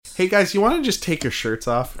Hey guys, you want to just take your shirts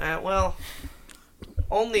off? Well,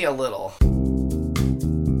 only a little.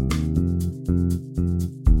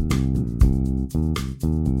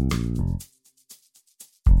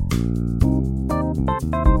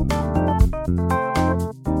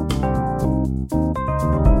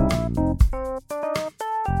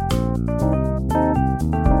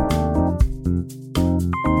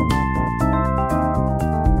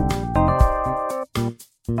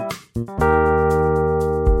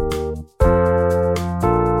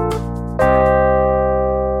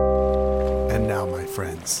 And now, my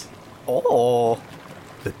friends, Oh.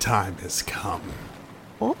 the time has come.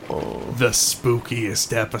 Oh. The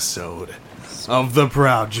spookiest episode of the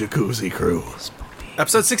Proud Jacuzzi Crew.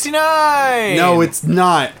 Episode 69! No, it's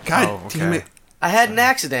not. God Oh, okay. damn it. I had an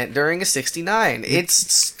accident during a 69. It's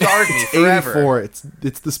scarred me forever. 84. It's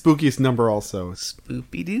the spookiest number also. It's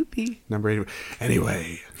Spoopy doopy. number 80.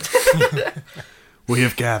 Anyway, we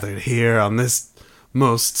have gathered here on this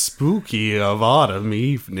most spooky of autumn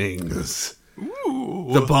evenings. Ooh.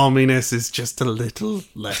 The balminess is just a little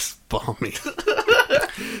less balmy.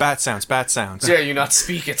 Bat sounds, bat sounds. Dare you not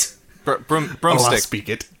speak it. Oh, I'll Broomstick. speak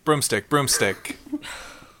it. Broomstick.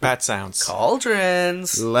 Bat sounds.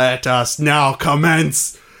 Cauldrons. Let us now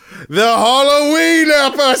commence the Halloween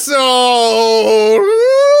episode!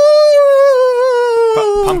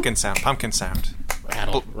 Pumpkin sound.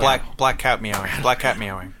 Rattle, Black cat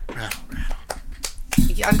meowing.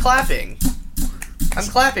 Yeah, I'm clapping. I'm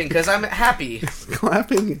clapping because I'm happy.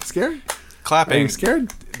 Clapping? Scared? Are you Clapping. scared?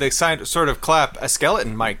 The sort of clap a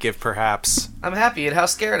skeleton might give, perhaps. I'm happy at how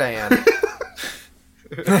scared I am.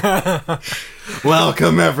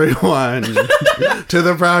 Welcome, everyone, to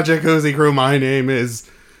the Proud Jacuzzi Crew. My name is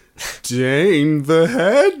Dane the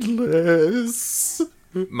Headless.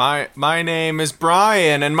 My name is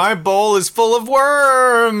Brian, and my bowl is full of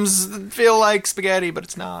worms that feel like spaghetti, but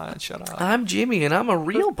it's not. Shut up. I'm Jimmy, and I'm a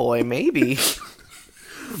real boy, maybe.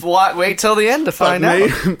 What? Wait till the end to find out.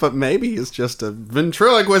 But maybe he's just a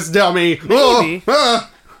ventriloquist dummy. Maybe.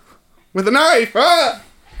 With a knife.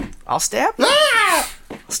 I'll stab you. Ah!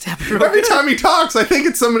 I'll stab you real Every good. time he talks, I think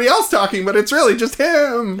it's somebody else talking, but it's really just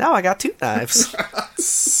him. Now I got 2 knives.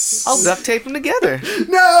 I'll duct tape them together.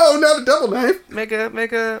 No, not a double knife. Make a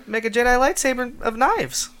Jedi lightsaber of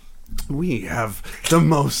knives. We have the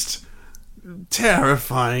most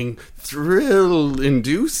terrifying,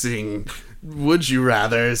 thrill-inducing would you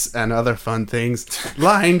rathers and other fun things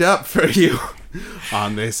lined up for you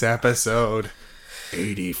on this episode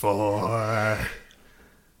 84.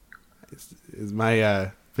 Is my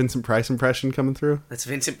Vincent Price impression coming through? That's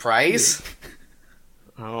Vincent Price?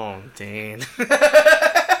 Oh, Dane.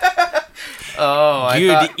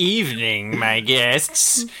 Good evening, my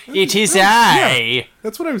guests. It is I.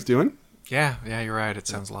 That's what I was doing. Yeah, you're right. It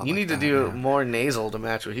sounds a lot You like need to that, do yeah. more nasal to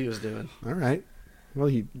match what he was doing. All right. Well,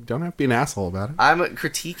 you don't have to be an asshole about it. I'm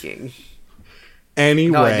critiquing.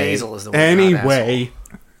 Anyway. No, nasal is the word, not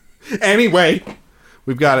Anyway,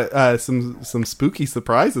 we've got some spooky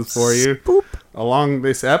surprises for you along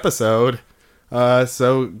this episode.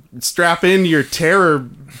 So strap in your terror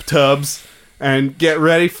tubs and get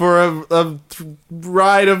ready for a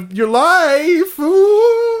ride of your life.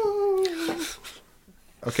 Ooh.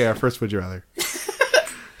 Okay, our first would you rather.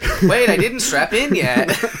 Wait, I didn't strap in yet.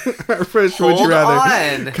 Our first would you Hold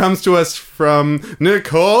rather on. comes to us from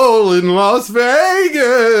Nicole in Las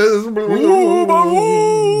Vegas.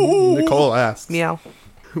 Nicole asks, Meow.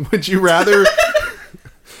 Would you rather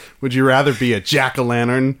be a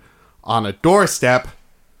jack-o'-lantern on a doorstep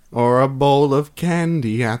or a bowl of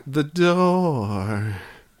candy at the door?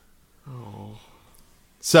 Oh, I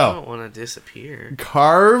So, don't want to disappear.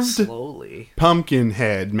 carved Slowly. pumpkin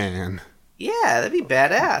head man Yeah, that'd be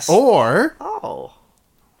badass. or Oh,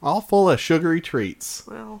 all full of sugary treats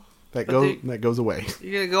well, that But goes away.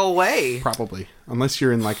 you're gonna go away. Probably, unless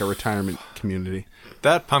you're in like a retirement community.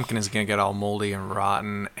 That pumpkin is gonna get all moldy and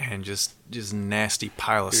rotten and just nasty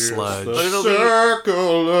pile of sludge. But it'll be-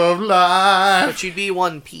 Circle of life. But you'd be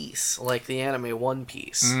One Piece, like the anime One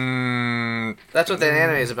Piece. Mm, That's what that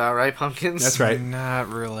anime is about, right? Pumpkins? That's right. not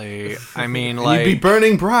really. I mean, You'd like be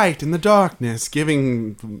burning bright in the darkness,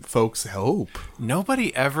 giving folks hope.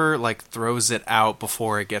 nobody ever like throws it out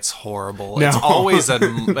before it gets horrible. No. It's always a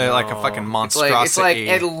like a fucking monstrosity. It's like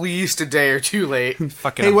at least a day or two late.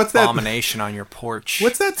 fucking Hey, what's that- abomination on your porch.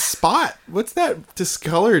 What's that spot? What's that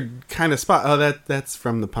discolored kind of spot? Oh, that's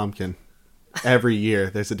from the pumpkin. Every year,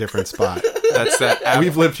 there's a different spot. That's that.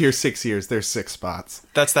 We've lived here 6 years. There's 6 spots.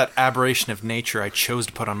 That's that aberration of nature I chose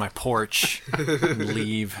to put on my porch.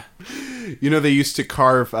 Leave. You know, they used to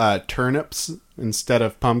carve turnips instead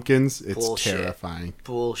of pumpkins. It's Bullshit. terrifying.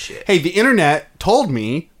 Bullshit. Hey, the internet told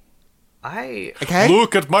me Okay.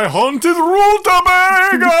 Look at my haunted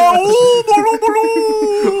rutabaga!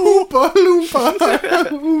 Oompa loompa,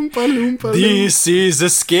 oompa loompa. This is a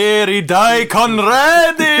scary daikon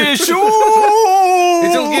radish! Ooh!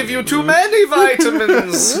 It'll give you too many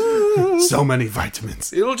vitamins. So many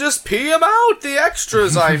vitamins. It'll just pee them out, the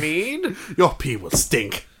extras, I mean. Your pee will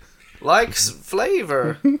stink. Like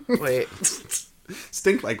flavor. Wait.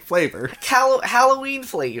 Stink like flavor. Halloween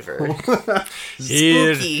flavor.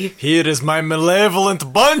 Here Spooky. is my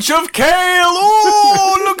malevolent bunch of kale!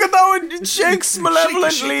 Oh, look at how it shakes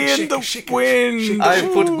malevolently in the wind!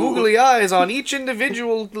 I've put googly eyes on each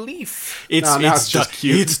individual leaf. Now it's just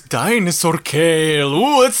cute. It's dinosaur kale.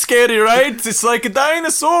 Ooh, it's scary, right? It's like a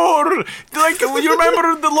dinosaur. Like, you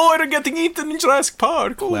remember the lawyer getting eaten in Jurassic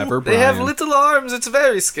Park? Ooh, Clever They Brian. have little arms, it's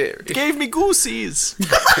very scary. It gave me goosies.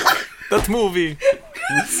 That movie.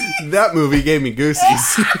 That movie gave me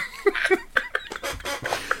goosies.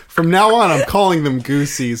 From now on, I'm calling them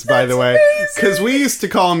goosies, by the way. Because we used to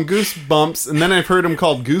call them goosebumps, and then I've heard them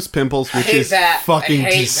called goose pimples, which hate is that. fucking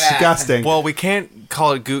I hate disgusting. Well, we can't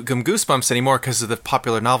call it Goosebumps anymore because of the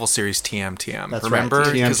popular novel series TM. That's Remember?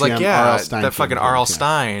 right. Because, like, TM, yeah, R.L. Stein that fucking TM. R.L.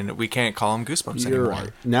 Stein, we can't call him Goosebumps You're anymore. right.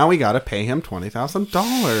 Now we gotta pay him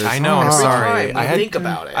 $20,000. I know, I'm Every sorry. time you think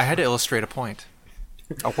about it. I had to illustrate a point.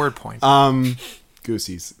 A word point.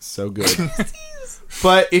 Goosies, so good.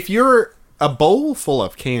 But if you're a bowl full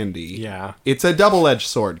of candy, Yeah. it's a double-edged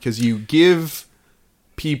sword because you give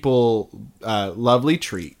people lovely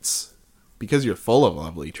treats because you're full of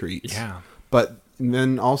lovely treats. Yeah. But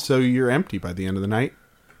then also you're empty by the end of the night,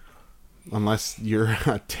 unless you're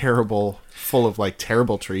full of like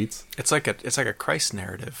terrible treats. It's like a Christ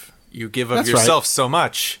narrative. You give of That's yourself so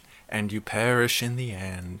much, and you perish in the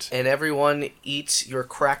end. And everyone eats your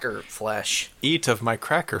cracker flesh. Eat of my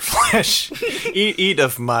cracker flesh. eat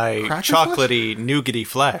of my Cracker chocolatey, nougaty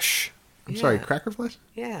flesh. I'm sorry, Yeah. cracker flesh?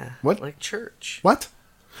 Yeah. What? Like church. What?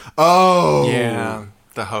 Oh, Yeah,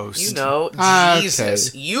 the host. You know, Okay.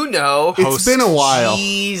 Jesus. You know, It's been a while.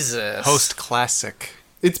 Jesus. Host classic.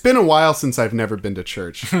 It's been a while since I've never been to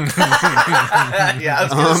church. Yeah, I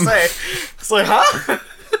was gonna say. It's like, huh?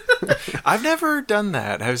 I've never done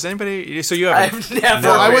that. Has anybody? So you haven't? I've never.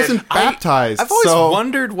 Well, I been. wasn't baptized. I've always so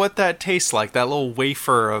wondered what that tastes like. That little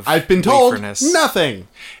wafer of. I've been told waferness. nothing.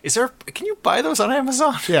 Is there? Can you buy those on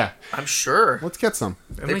Amazon? Yeah, I'm sure. let's get some.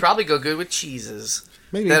 They probably go good with cheeses.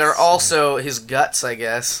 Maybe That are it's- also his guts, I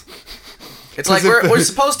guess. It's 'Cause like if we're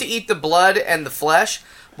supposed to eat the blood and the flesh.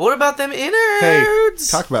 But what about them Hey, innards?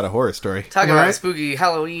 talk about a horror story. Talk Am I about a right? spooky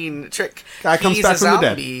Halloween trick. Guy comes He's back a from the dead.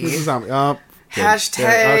 zombie. He's a zombie. Oh, good.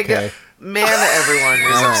 Hashtag Okay. man, everyone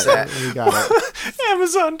is All right, upset. we got it.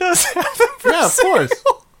 Amazon does have them for Yeah, of sale. course.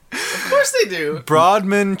 Of course they do.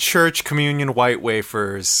 Broadman Church Communion White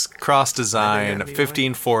Wafers, cross design, Maybe that'd be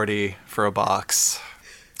 $15.40 for a box.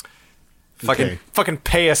 Okay. Fucking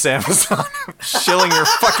pay us, Amazon. Shilling your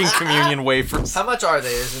fucking communion wafers. How much are they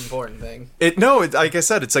is an important thing. Like I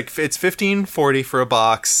said, it's $15.40 for a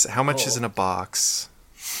box. How much is in a box?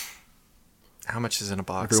 How much is in a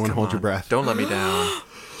box? Everyone Come hold your on. breath. Don't let me down.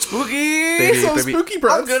 Spooky! Baby, So baby. spooky,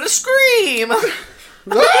 bro. I'm gonna scream!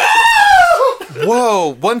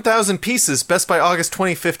 Whoa, 1,000 pieces. Best by August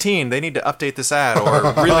 2015. They need to update this ad or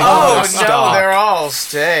really Oh no, stop. they're all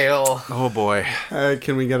stale. Oh boy.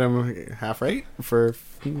 Can we get him half rate for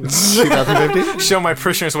 2015? Show my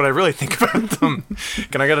parishioners what I really think about them.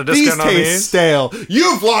 Can I get a These discount on taste these? stale.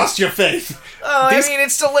 You've lost your faith. Oh, These- I mean,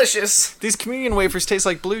 it's delicious. These communion wafers taste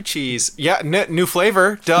like blue cheese. Yeah, new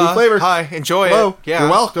flavor. Duh. New flavor. Hi, enjoy Hello. it. Yeah. You're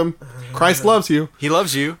welcome. Christ loves you. He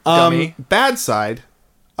loves you, dummy. Bad side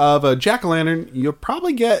of a jack-o'-lantern, you'll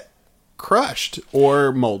probably get crushed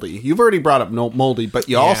or moldy. You've already brought up moldy, but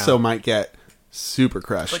you also might get super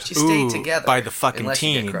crushed. But you stay Ooh, together. by the fucking unless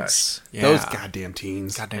you get teens. crushed. Yeah. Those goddamn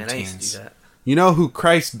teens. goddamn Man, I used to teens. do that. You know who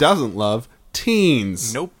Christ doesn't love?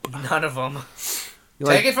 Teens. Nope. None of them. You're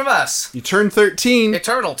Take like, it from us. you turn 13,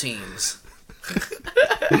 Eternal teens.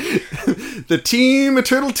 the Team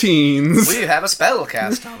Eternal Teens. We have a spell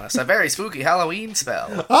cast on us. A very spooky Halloween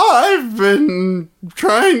spell. I've been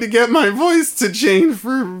trying to get my voice to change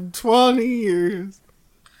for 20 years.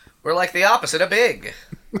 We're like the opposite of big.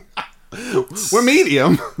 We're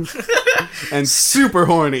medium. And super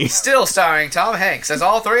horny. Still starring Tom Hanks as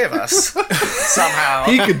all three of us. Somehow.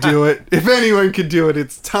 He could do it. If anyone could do it,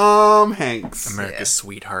 it's Tom Hanks. America's Yeah.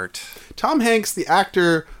 sweetheart. Tom Hanks, the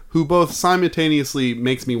actor who both simultaneously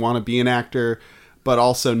makes me want to be an actor, but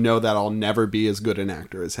also know that I'll never be as good an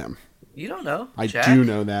actor as him. You don't know. I Jack? do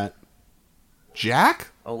know that. Jack?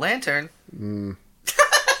 Oh, Lantern.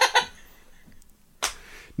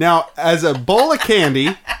 Now, as a bowl of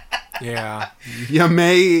candy, Yeah. You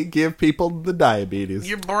may give people the diabetes.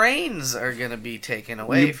 Your brains are gonna be taken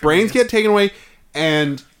away. Your brains get taken away,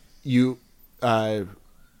 and you add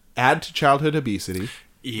to childhood obesity,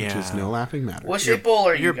 Yeah. which is no laughing matter. What shape bowl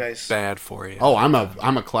are you You're guys? bad for you. Oh, I'm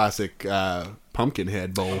a classic pumpkin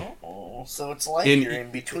head bowl. Oh, so it's like you're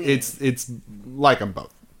in between. It's like I'm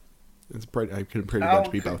both. It's pretty. I could pretty How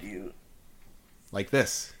much be could both. you? Like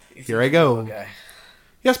this. You Here I think go. you're a guy?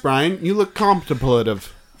 Yes, Brian, you look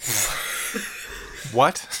contemplative.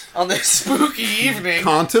 What? On this spooky evening.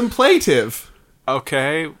 Contemplative.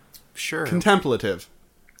 Okay, sure. Contemplative.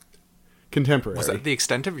 Contemporary. Was that the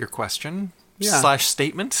extent of your question? Yeah. /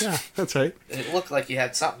 statement? Yeah, that's right. It looked like you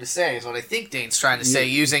had something to say, is what I think Dane's trying to say,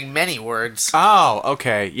 using many words. Oh,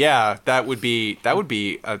 okay. Yeah, that would be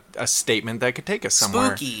a statement that could take us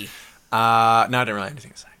somewhere. Spooky. No, I didn't really have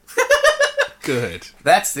anything to say. Good.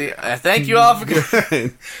 That's the. Thank you all for Good.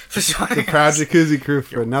 for joining Proud us. Jacuzzi crew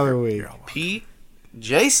for another week.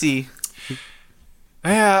 JC.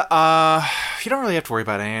 Yeah, you don't really have to worry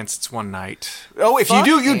about ants. It's one night. Oh, if Fuck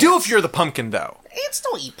you do, you do ants. if you're the pumpkin, though. Ants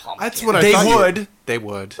don't eat pumpkin. That's what I They thought you- would. They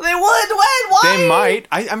would. They would. When? Why? They might.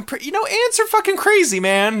 I'm pretty. You know, ants are fucking crazy,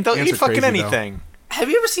 man. They'll Ants eat are fucking crazy, though. anything. Have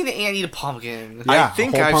you ever seen an ant eat a pumpkin? Yeah, I a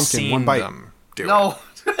think whole I've pumpkin, seen one bite. them do No.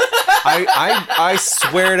 it. I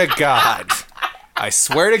swear to God. I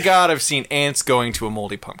swear to God, I've seen ants going to a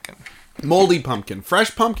moldy pumpkin. Moldy pumpkin.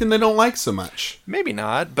 Fresh pumpkin they don't like so much. Maybe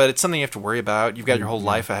not, but it's something you have to worry about. You've got your whole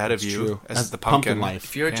life ahead of It's you true. as That's the pumpkin. life.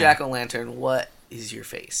 If you're a Yeah. jack-o'-lantern, what is your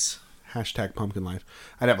face? Hashtag pumpkin life.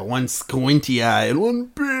 I'd have a one squinty eye and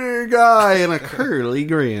one big eye and a curly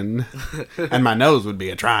grin. And my nose would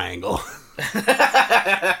be a triangle.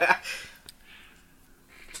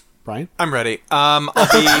 Brian? I'm ready. I'll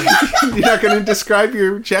be You're not going to describe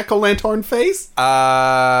your jack-o'-lantern face?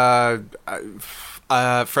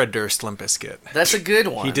 Fred Durst, Limp Bizkit. That's a good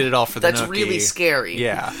one. He did it all for the That's nookie. really scary.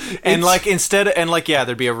 Yeah, and like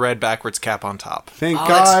there'd be a red backwards cap on top. Thank Oh,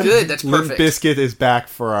 God. that's good. That's Limp perfect. Bizkit is back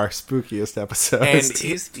for our spookiest episode. And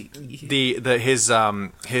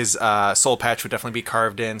his soul patch would definitely be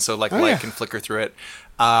carved in, so like light yeah. can flicker through it.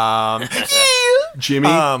 Jimmy?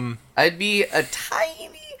 I'd be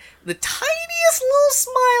the tiniest little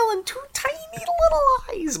smile and two tiny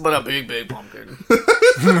little eyes, but a big, big pumpkin.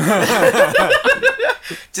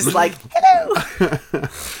 Just like, hello.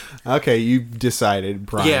 Okay, you've decided,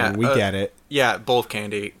 Brian. Yeah, we get it. Yeah, bowl of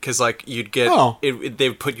candy, because like you'd get they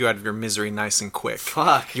would put you out of your misery nice and quick.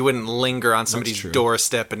 Fuck. You wouldn't linger on somebody's true.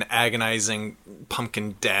 doorstep in agonizing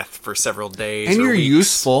pumpkin death for several days. And or you're weeks.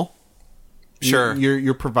 useful. Sure.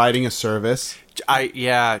 You're providing a service.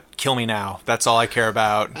 Kill me now. That's all I care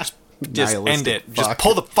about. Just end Nihilistic it. Just fuck.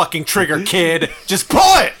 pull the fucking trigger, kid. Just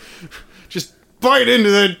pull it. Just bite into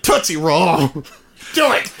the Tootsie Roll.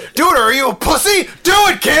 Do it. Do it, or are you a pussy? Do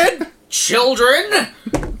it, kid. Children.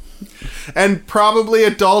 And probably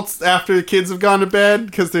adults after the kids have gone to bed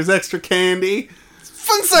because there's extra candy.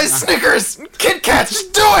 Fun size Snickers, Kit Kats.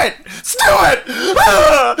 Just do it. Just do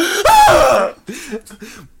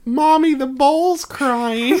it. Mommy, the bowl's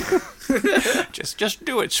crying. Just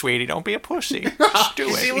do it, sweetie. Don't be a pussy. Just do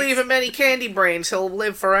If you it. leave him any candy brains, he'll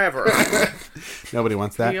live forever. Nobody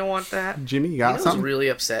wants that. You don't want that? Jimmy, you You got know who's something? really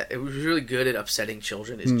upset? It was really good at upsetting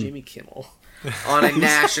children is Jimmy Kimmel. On a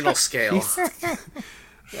national scale.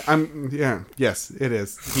 Yes, it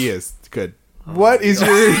is. He is. Good. What is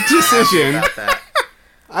your decision? About that.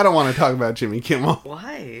 I don't want to talk about Jimmy Kimmel.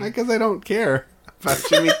 Why? Because I don't care about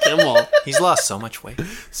Jimmy Kimmel. He's lost so much weight.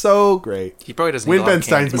 So great. He probably doesn't. Win eat a lot Ben of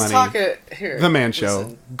candy. Stein's Let's money. talk here. The Man Show.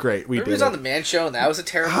 Listen. Great. We Remember did he was on it. The Man Show and that was a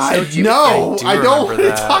terrible show? I Jimmy know. do I don't remember want to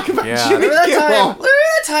that. talk about Yeah. Jimmy Remember that Kimmel. time? Remember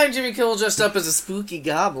that time Jimmy Kimmel dressed up as a spooky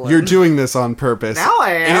goblin? You're doing this on purpose. Now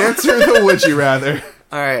I am. Answer the would you rather.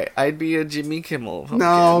 Alright, I'd be a Jimmy Kimmel pumpkin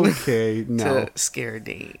No, okay, no. to scare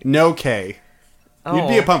Dane. No K. You'd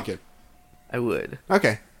be a pumpkin. I would.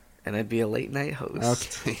 Okay. And I'd be a late night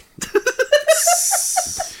host. Okay.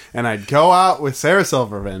 And I'd go out with Sarah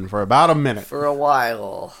Silverman for about a minute. For a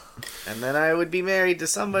while. And then I would be married to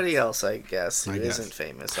somebody else, I guess, who I guess. isn't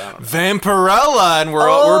famous. I don't know. Vampirella, and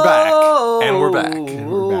we're back. And we're back.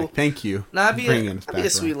 And we're back. Thank you. No, I'd be for bringing a, us I'd back be a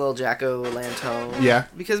sweet around. little jack-o'-lantern. Yeah.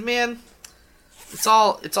 Because, man, it's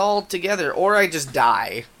all together. Or I just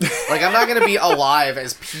die. Like, I'm not going to be alive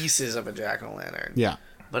as pieces of a jack-o'-lantern. Yeah.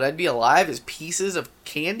 But I'd be alive as pieces of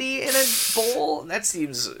candy in a bowl? That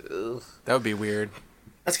seems... Ugh. That would be weird.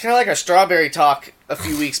 That's kind of like our strawberry talk a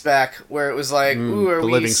few weeks back, where it was like, "Ooh, are the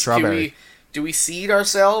we? living strawberry. Do we seed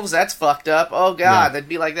ourselves? That's fucked up. Oh God, Yeah. that'd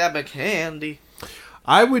be like that, but candy."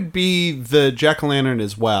 I would be the jack-o'-lantern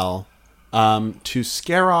as well, to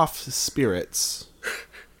scare off spirits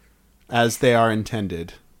as they are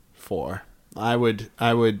intended for. I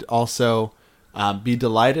would also be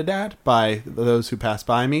delighted at by those who pass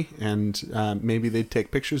by me, and maybe they'd take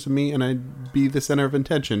pictures of me, and I'd be the center of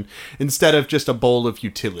attention instead of just a bowl of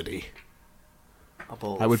utility.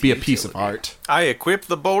 I would be a piece of art. I equip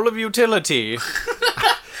the bowl of utility.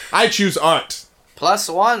 I choose art.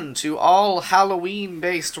 +1 to all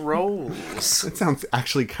Halloween-based roles. That sounds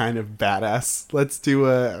actually kind of badass. Let's do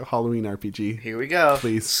a Halloween RPG. Here we go.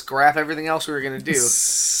 Please. Scrap everything else we were going to do.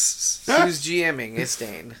 Who's GMing? It's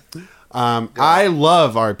Dane. I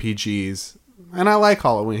love RPGs, and I like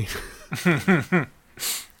Halloween.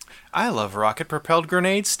 I love rocket-propelled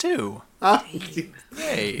grenades, too.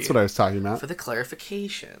 Hey. That's what I was talking about. For the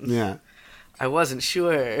clarification. Yeah. I wasn't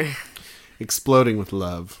sure. Exploding with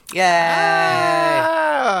love. Yay!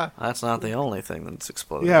 Ah! That's not the only thing that's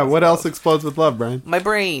exploding. Yeah, with what love. else explodes with love, Brian? My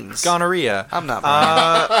brains. Gonorrhea. I'm not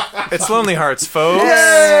brain. It's Lonely Hearts, folks.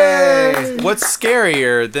 Yay! What's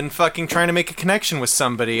scarier than fucking trying to make a connection with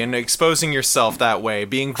somebody and exposing yourself that way,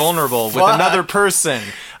 being vulnerable with another person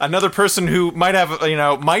who might have,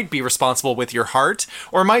 might be responsible with your heart,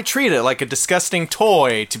 or might treat it like a disgusting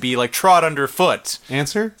toy to be like trod underfoot?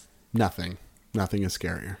 Answer? Nothing. Nothing is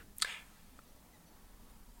scarier.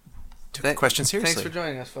 Took the question seriously. Thanks for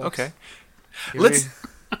joining us, folks. Okay.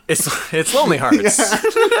 It's Lonely Hearts.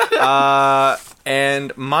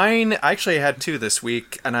 And mine, I actually had 2 this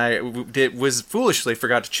week, and I was foolishly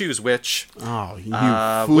forgot to choose which. Oh, you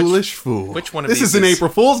foolish fool. Which one of this these isn't April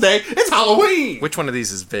Fool's Day. It's Halloween! Which one of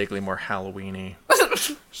these is vaguely more Halloween-y?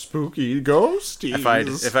 Spooky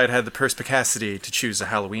ghosties. If I'd had the perspicacity to choose a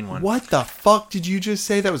Halloween one. What the fuck did you just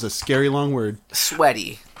say? That was a scary long word.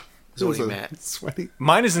 Sweaty. Is what he meant. Sweaty.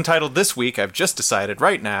 Mine is entitled this week, I've just decided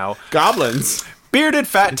right now, Goblins. Bearded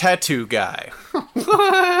Fat Tattoo Guy.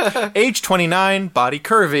 Age 29, body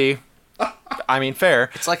curvy. I mean, fair.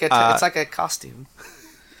 It's like a costume.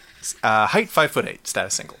 Height 5'8",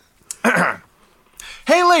 status single.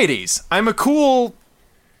 Hey ladies, I'm a cool... ...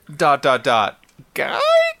 guy?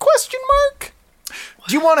 Question mark?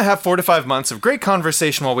 Do you want to have 4 to 5 months of great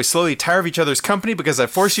conversation while we slowly tire of each other's company because I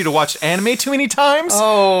forced you to watch anime too many times?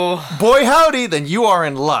 Oh. Boy howdy, then you are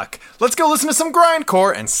in luck. Let's go listen to some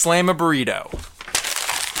grindcore and slam a burrito.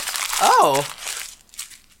 Oh.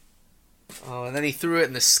 Oh, and then he threw it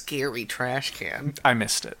in the scary trash can. I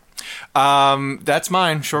missed it. That's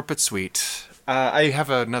mine, short but sweet. I have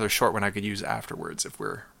another short one I could use afterwards if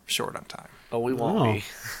we're short on time. Oh, we won't be.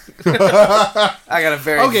 I got a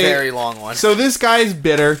very long one. So this guy's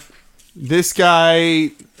bitter. This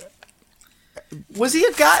guy... Was he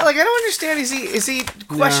a guy? Like, I don't understand. Is he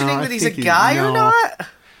questioning No, I that he's a think guy or no. not?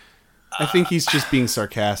 I think he's just being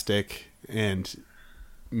sarcastic and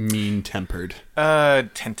mean-tempered.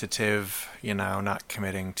 Tentative, not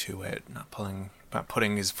committing to it, not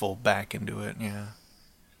putting his full back into it, yeah.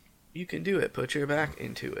 You can do it. Put your back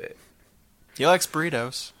into it. He likes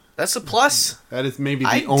burritos. That's a plus. That is maybe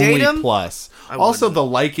I'd the only date him. plus. I Also, wouldn't. the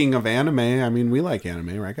liking of anime. I mean, we like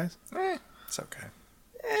anime, right, guys? It's okay.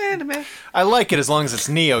 Anime. I like it as long as it's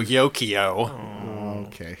Neo Yokio.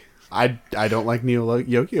 Okay. I don't like Neo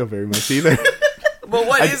Yokio very much either. Well,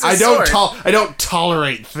 what is I his don't sword? I don't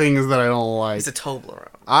tolerate things that I don't like. He's a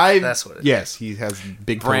Toblerone. That's what it is. Yes, he has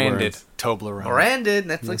big Branded Toblerones. Toblerone. Branded.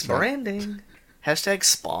 Netflix That's right. branding. Hashtag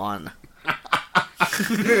Spawn.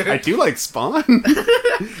 I do like Spawn.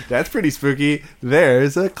 That's pretty spooky.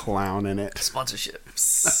 There's a clown in it.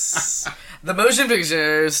 Sponsorships. The motion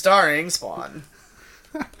picture starring Spawn.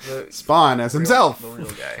 Spawn as himself. The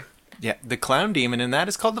real guy. Yeah, the clown demon in that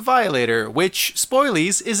is called the Violator, which,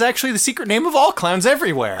 spoilies, is actually the secret name of all clowns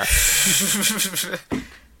everywhere.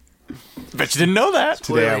 Bet you didn't know that.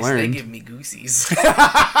 Today I Spoilers, They learned. give me goosies.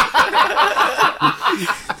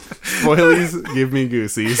 Spoilies give me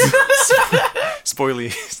goosies.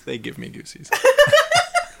 Spoilies, they give me goosies.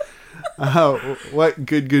 Oh, what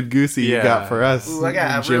good goosey you got for us? Ooh, I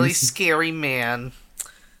got a Jim? really scary man.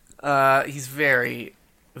 He's very,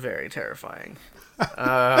 very terrifying.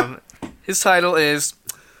 His title is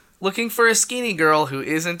Looking for a Skinny Girl Who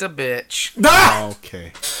Isn't a Bitch.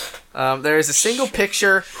 Okay. There is a single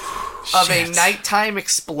picture of a Shit. nighttime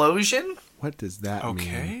explosion. What does that mean?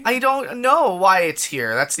 Okay. I don't know why it's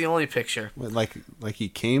here. That's the only picture. What, like he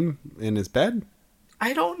came in his bed?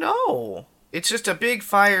 I don't know. It's just a big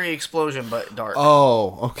fiery explosion, but dark.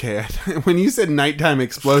 Oh, okay. When you said nighttime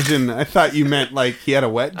explosion, I thought you meant like he had a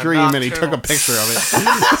wet dream and he took a nocturnal. picture of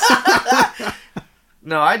it.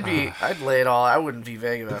 No, I'd lay it all. I wouldn't be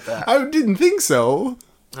vague about that. I didn't think so.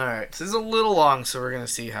 All right, this is a little long, so we're gonna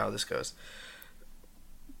see how this goes.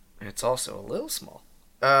 It's also a little small.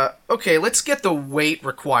 Okay, let's get the weight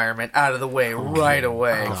requirement out of the way right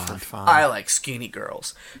away. I like skinny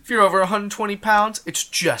girls. If you're over 120 pounds, it's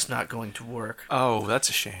just not going to work. Oh, that's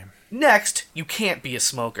a shame. Next, you can't be a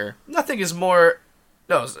smoker. Nothing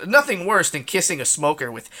worse than kissing a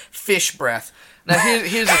smoker with fish breath. Now,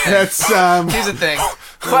 here's the thing. Here's the thing.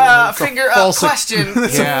 Question.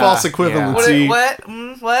 That's a false equivalency.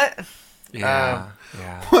 What? Yeah.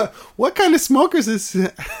 What kind of smokers has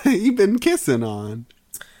he been kissing on?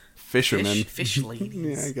 Fishermen. Fish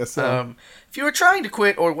ladies. Yeah, I guess so. If you are trying to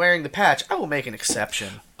quit or wearing the patch, I will make an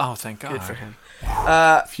exception. Oh, thank God. Good for him.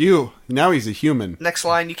 Phew. Now he's a human. Next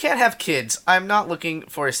line, you can't have kids. I'm not looking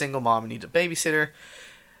for a single mom who needs a babysitter.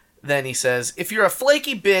 Then he says, if you're a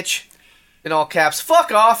flaky bitch, in all caps,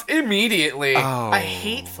 fuck off immediately. Oh. I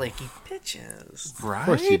hate flaky bitches. Right? Of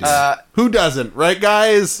course you do. Who doesn't, right,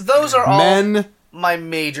 guys? Those are all men. My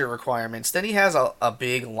major requirements. Then he has a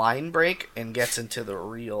big line break and gets into the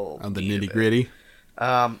real On the nitty gritty.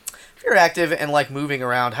 If you're active and like moving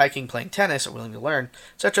around, hiking, playing tennis, or willing to learn,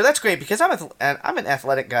 etc., that's great because I'm an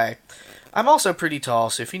athletic guy. I'm also pretty tall,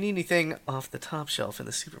 so if you need anything off the top shelf in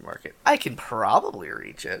the supermarket, I can probably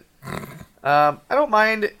reach it. I don't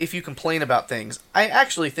mind if you complain about things. I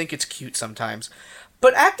actually think it's cute sometimes.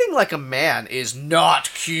 But acting like a man is not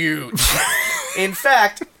cute. In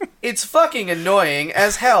fact, it's fucking annoying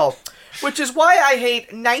as hell. Which is why I hate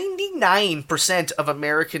 99% of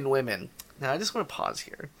American women. Now, I just want to pause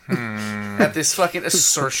here. At this fucking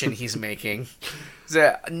assertion he's making.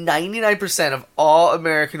 That 99% of all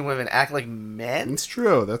American women act like men. It's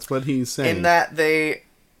true. That's what he's saying. In that they...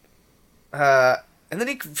 and then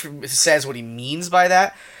he says what he means by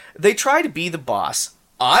that. They try to be the boss.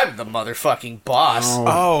 I'm the motherfucking boss.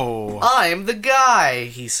 Oh. I'm the guy,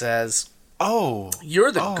 he says. Oh.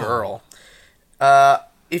 You're the girl.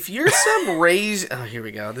 If you're some Oh, here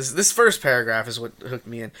we go. This first paragraph is what hooked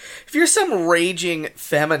me in. If you're some raging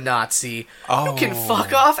feminazi, you can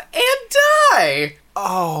fuck off and die.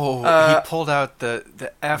 Oh. He pulled out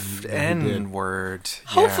the F-N word.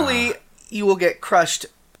 Hopefully, you will get crushed.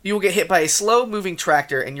 You will get hit by a slow-moving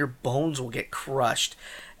tractor, and your bones will get crushed.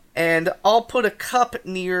 And I'll put a cup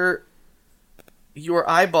near your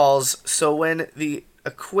eyeballs so when the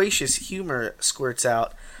aquacious humor squirts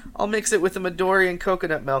out, I'll mix it with the Midori and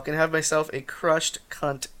coconut milk and have myself a crushed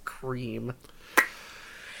cunt cream.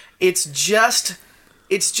 It's just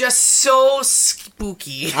so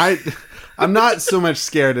spooky. I'm not so much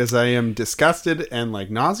scared as I am disgusted and like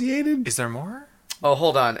nauseated. Is there more? Oh,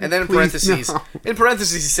 hold on. And then in parentheses,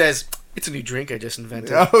 he says, it's a new drink I just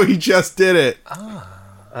invented. Oh, he just did it.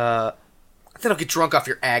 Then I'll get drunk off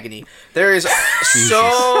your agony. There is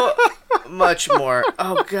so much more.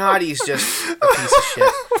 Oh, God, he's just a piece of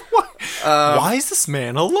shit. Why is this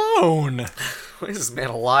man alone? Why is this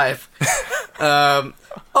man alive?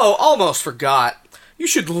 Almost forgot. You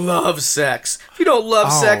should love sex. If you don't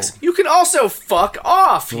love sex, you can also fuck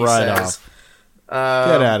off, he says. Get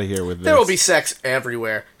out of here with this. There will be sex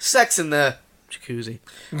everywhere. Sex in the jacuzzi.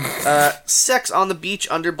 Sex on the beach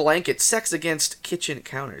under blankets. Sex against kitchen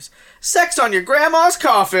counters. Sex on your grandma's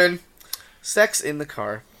coffin. Sex in the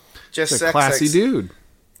car. Just It's a sex. classy dude.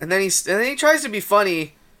 And then he tries to be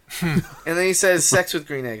funny. And then he says sex with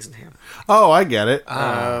green eggs and ham. Oh, I get it.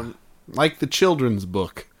 Like the children's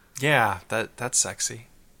book. Yeah, that's sexy.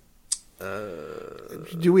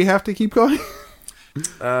 Do we have to keep going?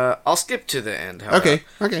 I'll skip to the end. However.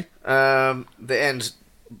 Okay. The end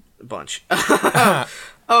bunch.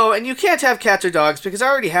 Oh, and you can't have cats or dogs because I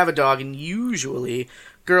already have a dog, and usually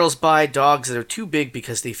girls buy dogs that are too big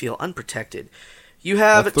because they feel unprotected. You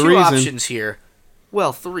have two options here.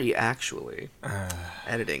 Well, three, actually.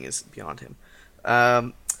 Editing is beyond him.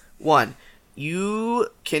 One, you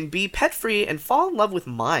can be pet-free and fall in love with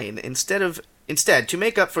mine Instead, to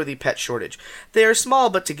make up for the pet shortage. They are small,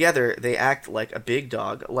 but together they act like a big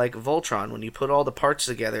dog, like Voltron when you put all the parts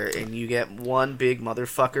together and you get one big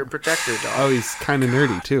motherfucker protector dog. Oh, he's kind of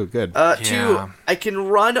nerdy, too. Good. Two, I can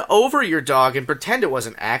run over your dog and pretend it was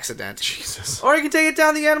an accident. Jesus. Or I can take it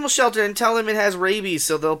down the animal shelter and tell him it has rabies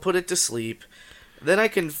so they'll put it to sleep. Then I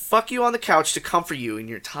can fuck you on the couch to comfort you in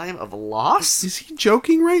your time of loss? Is he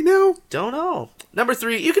joking right now? Don't know. Number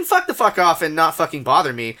 3, you can fuck the fuck off and not fucking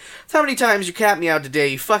bother me. How many times your cat meowed today,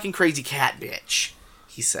 you fucking crazy cat bitch?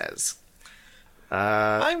 He says.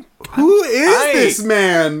 Who is this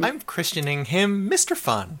man? I'm christening him Mr.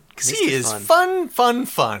 Fun. Because he Mr. is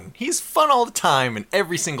fun. He's fun all the time in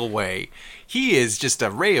every single way. He is just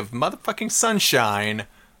a ray of motherfucking sunshine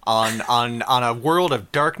on a world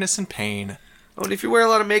of darkness and pain. Oh, and if you wear a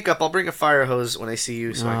lot of makeup, I'll bring a fire hose when I see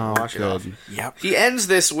you so I can wash it off. Yep. He ends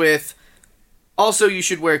this with, Also, you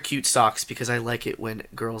should wear cute socks because I like it when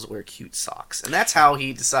girls wear cute socks. And that's how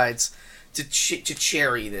he decides to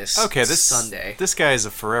cherry this Sunday. This guy is a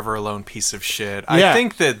forever alone piece of shit. Yeah. I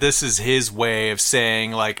think that this is his way of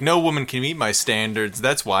saying, like, no woman can meet my standards.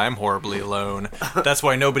 That's why I'm horribly alone. That's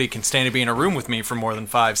why nobody can stand to be in a room with me for more than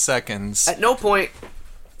 5 seconds. At no point,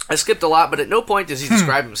 I skipped a lot, but at no point does he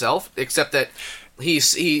describe himself, except that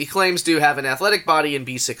he claims to have an athletic body and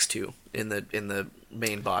be 6'2" in the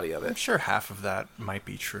main body of I'm it. sure half of that might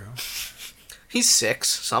be true. He's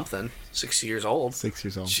 6 years old. 6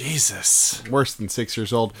 years old. Jesus. Worse than 6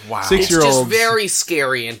 years old. Wow. 6 year It's just olds. very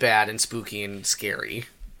scary and bad and spooky and scary.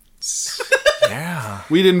 Yeah.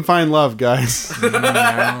 We didn't find love, guys.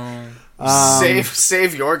 No.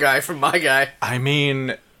 Save your guy from my guy. I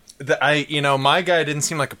mean, my guy didn't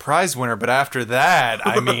seem like a prize winner, but after that,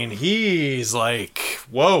 I mean, he's like,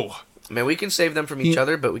 whoa. I mean, we can save them from each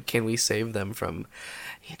other, but can we save them from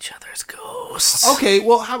each other's ghosts? Okay,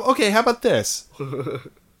 well, how about this?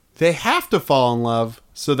 They have to fall in love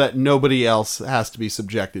so that nobody else has to be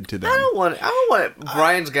subjected to them. I don't want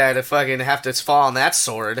Brian's guy to fucking have to fall on that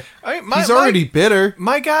sword. He's already bitter.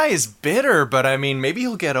 My guy is bitter, but I mean, maybe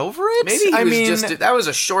he'll get over it. Maybe that was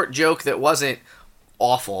a short joke that wasn't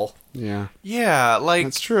awful. Yeah. Yeah, like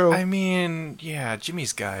That's true. I mean, yeah,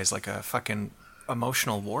 Jimmy's guy is like a fucking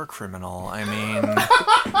emotional war criminal. I mean,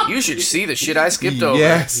 You should see the shit I skipped over.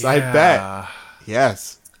 Yes, I yeah. bet.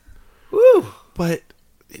 Yes. Woo. But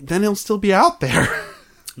then he'll still be out there.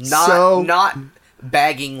 Not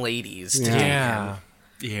bagging ladies. To Yeah. him,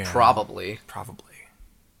 Yeah. probably.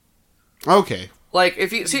 Okay. Like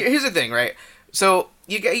if you see, here's the thing, right? So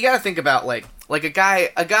you got to think about like a guy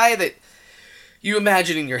that you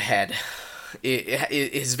imagine in your head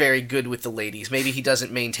is very good with the ladies. Maybe he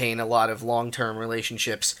doesn't maintain a lot of long-term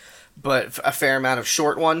relationships, but a fair amount of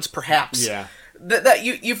short ones, perhaps. Yeah. That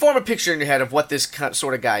you form a picture in your head of what this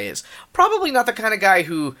sort of guy is. Probably not the kind of guy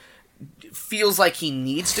who feels like he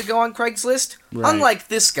needs to go on Craigslist. Right. Unlike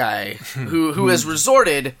this guy who has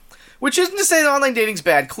resorted, which isn't to say that online dating's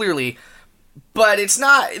bad, clearly, but it's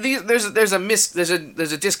not. There's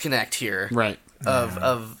a disconnect here. Right.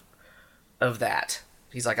 Of that.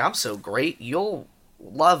 He's like, I'm so great, you'll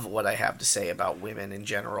love what I have to say about women in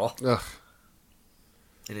general. Ugh.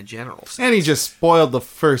 In a general sense. And he just spoiled the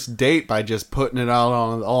first date by just putting it out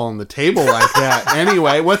all on the table like that.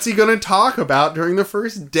 Anyway, what's he going to talk about during the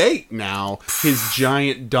first date now? His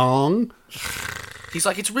giant dong? He's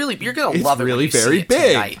like, you're gonna It's love it really when you very see it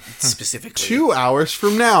big. tonight, specifically. 2 hours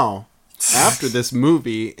from now. After this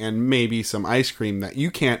movie and maybe some ice cream that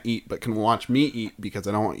you can't eat but can watch me eat because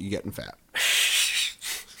I don't want you getting fat.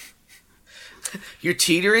 You're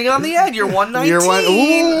teetering on the edge. You're 119. You're one.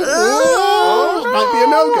 Ooh, might be a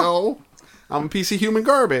no-go. I'm a piece of human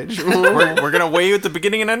garbage. We're gonna weigh you at the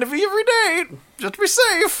beginning and end of every date, just to be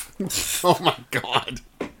safe. Oh my god.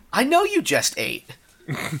 I know you just ate.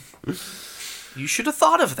 You should have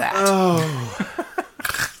thought of that. Oh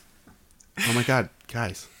my god,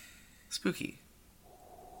 guys. Spooky.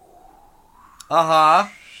 Uh-huh.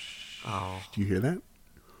 Oh. Do you hear that?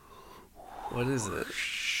 What is it?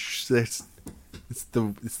 It's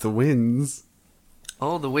the winds.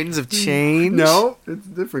 Oh, the winds of change? No, it's a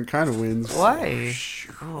different kind of winds. Why?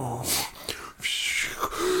 Oh.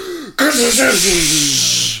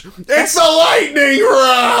 It's the lightning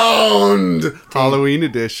round! Halloween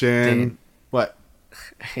edition. Dane. What?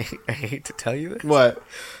 I hate to tell you this. What?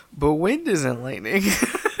 But wind isn't lightning.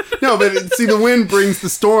 No, but see, the wind brings the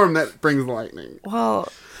storm that brings the lightning Well,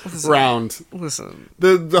 listen. round. Listen.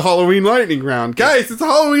 The Halloween lightning round. Guys, it's a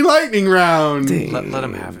Halloween lightning round. Let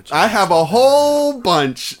him have it. I have a whole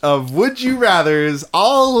bunch of would you rathers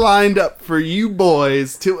all lined up for you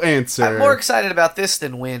boys to answer. I'm more excited about this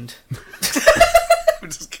than wind.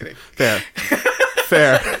 I'm just kidding.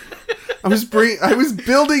 Fair. I was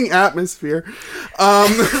building atmosphere.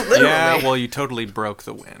 Yeah, well, you totally broke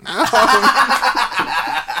the wind.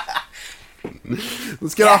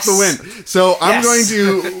 Let's get off the wind. So I'm going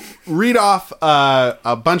to read off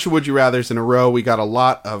a bunch of would you rathers in a row. We got a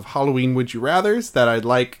lot of Halloween would you rathers that I'd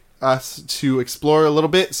like us to explore a little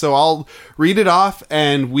bit. So I'll read it off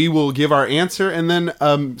and we will give our answer and then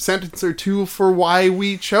a sentence or two for why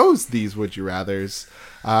we chose these would you rathers.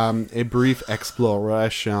 A brief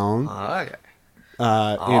exploration. Okay.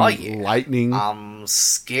 In lightning I'm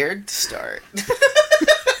scared to start.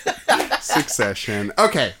 succession.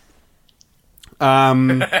 Okay. Are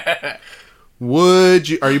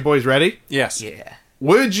you boys ready? Yes. Yeah.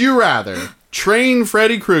 Would you rather train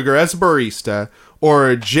Freddy Krueger as a barista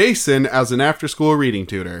or Jason as an after-school reading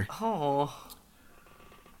tutor? Oh.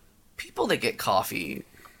 People that get coffee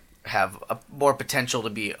have a more potential to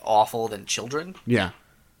be awful than children. Yeah.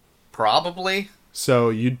 Probably So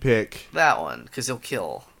you'd pick. that one, because he'll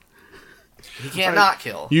kill. He can't not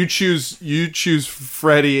kill. You choose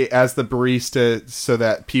Freddy as the barista so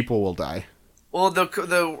that people will die. Well,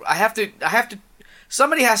 I have to.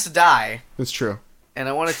 Somebody has to die, That's true. and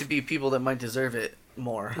I want it to be people that might deserve it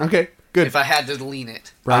more. Okay, good. If I had to lean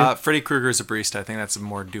it. Brian? Freddy Krueger is a barista. I think that's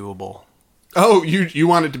more doable. Oh, you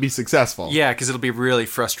want it to be successful. Yeah, because it'll be really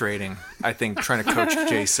frustrating, I think, trying to coach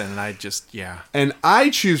Jason, and And I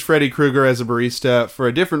choose Freddy Krueger as a barista for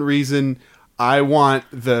a different reason. I want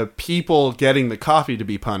the people getting the coffee to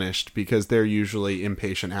be punished because they're usually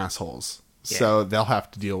impatient assholes. Yeah. So they'll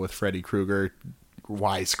have to deal with Freddy Krueger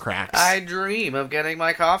wisecracks. I dream of getting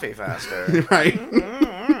my coffee faster. Right?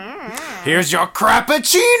 Here's your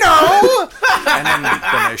crappuccino! And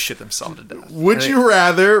then they shit themselves to death. Would you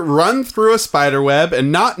rather run through a spider web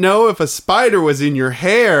and not know if a spider was in your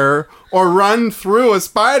hair, or run through a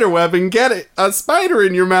spider web and get a spider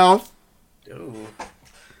in your mouth? Ooh.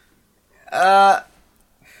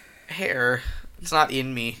 Hair. It's not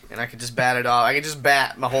in me, and I could just bat it off. I could just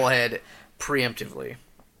bat my whole head preemptively.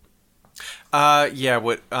 Yeah,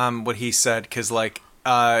 what he said, because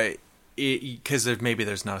because maybe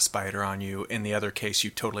there's not a spider on you. In the other case, you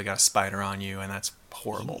totally got a spider on you, and that's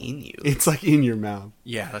horrible. In you. It's like in your mouth.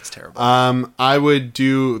 Yeah, that's terrible. I would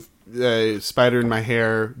do a spider in my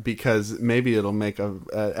hair because maybe it'll make a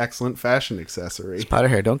excellent fashion accessory. Spider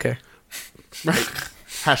hair, don't care. Right.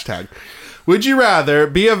 Hashtag. Would you rather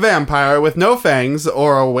be a vampire with no fangs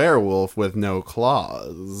or a werewolf with no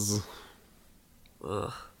claws?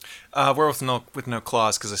 Ugh. Werewolf with no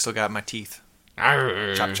claws, because I still got my teeth.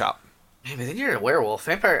 Chop chop. Hey, but then you're a werewolf.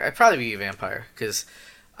 Vampire, I'd probably be a vampire, because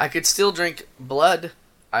I could still drink blood.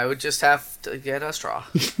 I would just have to get a straw.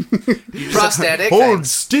 Prosthetic. Hold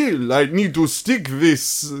thanks. still. I need to stick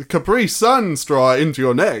this Capri Sun straw into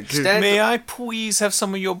your neck. May I please have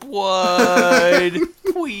some of your blood?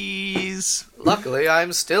 Please. Luckily,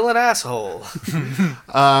 I'm still an asshole.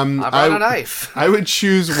 I brought a knife. I would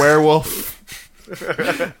choose werewolf.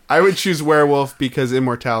 I would choose werewolf because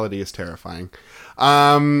immortality is terrifying.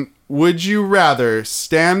 Would you rather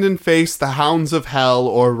stand and face the hounds of hell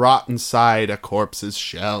or rot inside a corpse's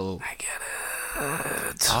shell? I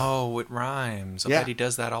get it. Oh, it rhymes. I Yeah. bet he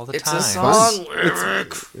does that all the It's time. a song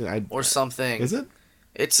I- or something. Is it?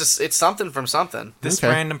 It's something from something. This Okay.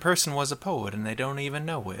 random person was a poet, and they don't even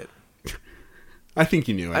know it. I think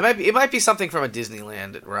you knew it. It might be something from a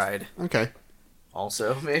Disneyland ride. Okay.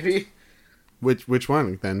 Also, maybe Which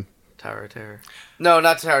one then? Tower of Terror. No,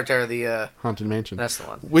 not Tower of Terror. The Haunted Mansion. that's the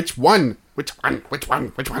one. Which one? Which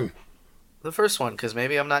one? The first one, because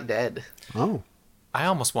maybe I'm not dead. Oh. I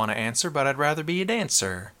almost want to answer, but I'd rather be a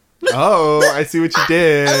dancer. Oh, I see what you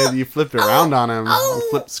did. You flipped around on him. You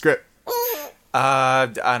flipped the script.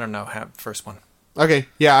 I don't know. First one. Okay,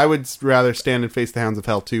 yeah, I would rather stand and face the hounds of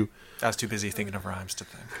hell too. I was too busy thinking of rhymes to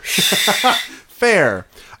think. Fair.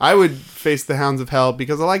 I would face the hounds of hell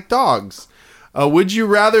because I like dogs. Would you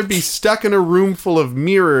rather be stuck in a room full of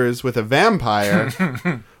mirrors with a vampire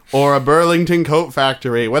or a Burlington coat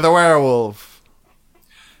factory with a werewolf?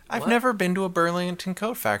 I've What? never been to a Burlington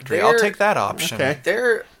coat factory. They're- I'll take that option. Okay.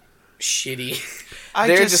 They're shitty. I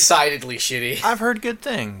They're just- decidedly shitty. I've heard good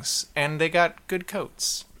things, and they got good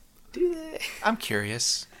coats. Do they? I'm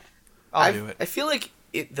curious. I'll do it. I feel like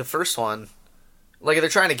the first one, like they're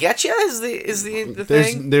trying to get you. Is the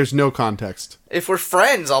thing? There's no context. If we're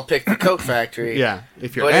friends, I'll pick the coat factory. Yeah,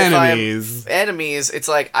 if you're But if I'm enemies. enemies, it's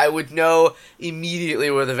like I would know immediately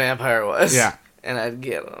where the vampire was. Yeah. And I'd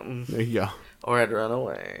get him, There you go. or I'd run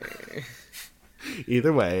away.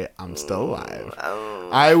 Either way, I'm still alive. Oh.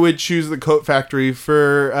 I would choose the coat factory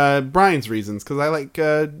for Brian's reasons, because I like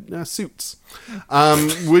suits.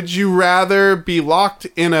 Would you rather be locked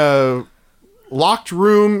in a locked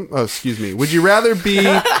room? Oh, excuse me. Would you rather be in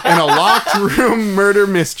a locked room murder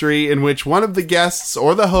mystery in which one of the guests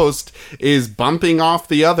or the host is bumping off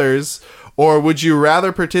the others? Or would you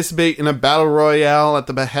rather participate in a battle royale at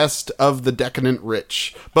the behest of the decadent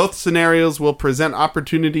rich? Both scenarios will present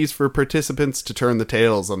opportunities for participants to turn the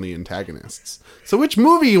tails on the antagonists. So which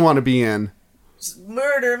movie you want to be in?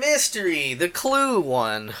 Murder mystery, the Clue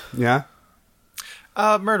one. Yeah?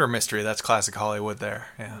 Murder mystery. That's classic Hollywood there.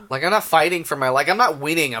 Yeah. Like I'm not fighting for my like I'm not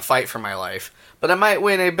winning a fight for my life, but I might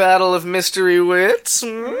win a battle of mystery wits.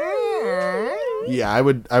 Yeah, I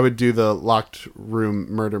would do the locked room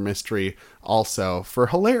murder mystery also for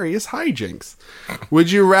hilarious hijinks. Would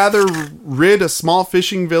you rather rid a small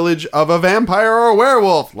fishing village of a vampire or a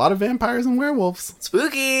werewolf? A lot of vampires and werewolves.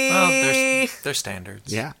 Spooky. Well, they're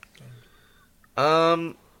standards. Yeah.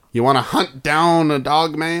 You want to hunt down a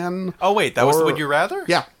dog man? Oh, wait, that was the Or- Would You Rather?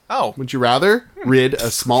 Yeah. Oh. Would you rather rid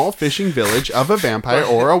a small fishing village of a vampire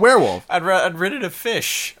or a werewolf? I'd rid it of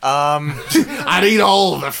fish. I'd eat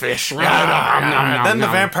all the fish. Then the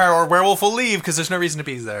vampire or werewolf will leave because there's no reason to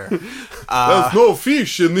be there. There's no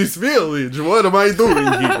fish in this village. What am I doing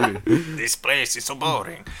here? This place is so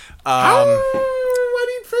boring. I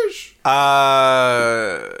need fish.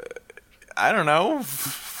 I don't know.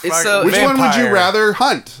 Which one would you rather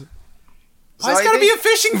hunt? Why it's gotta be a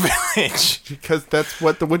fishing village? Because that's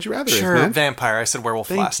what the would you rather Sure, is, man. vampire. I said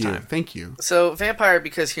werewolf last time. Thank you. So vampire,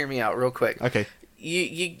 because hear me out real quick. Okay.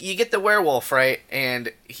 You get the werewolf, right?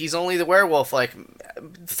 And he's only the werewolf like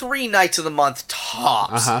 3 nights of the month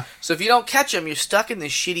tops. Uh-huh. So if you don't catch him, you're stuck in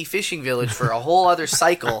this shitty fishing village for a whole other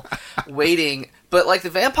cycle, waiting. But like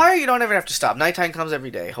the vampire, you don't ever have to stop. Nighttime comes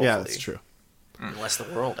every day. Hopefully. Yeah, that's true. Unless the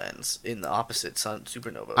world ends in the opposite sun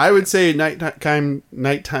supernova. I would say nighttime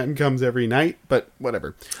comes every night, but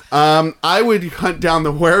whatever. I would hunt down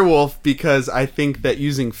the werewolf because I think that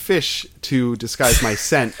using fish to disguise my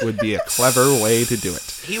scent would be a clever way to do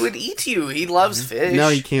it. He would eat you. He loves fish. No,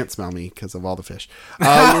 he can't smell me because of all the fish.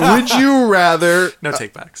 Would you rather... No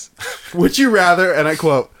takebacks. Would you rather, and I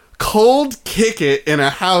quote, cold kick it in a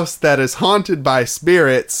house that is haunted by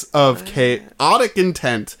spirits of chaotic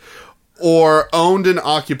intent, or owned and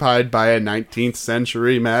occupied by a 19th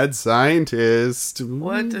century mad scientist?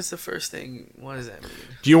 What does the first thing... What does that mean?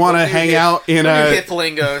 Do you want to hang out in What a... hip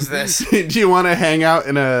lingo is this? Do you want to hang out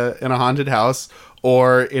in a haunted house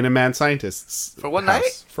or in a mad scientist's For one house?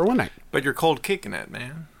 night? For one night. But you're cold kicking it,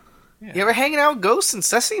 man. You ever hanging out with ghosts? And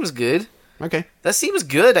that seems good. Okay. That seems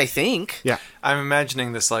good, I think. Yeah. I'm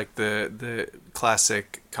imagining this like the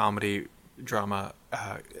classic comedy drama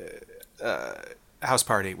house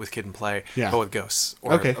party with kid and play, Yeah. but with ghosts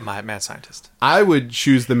or Okay. a mad scientist. I would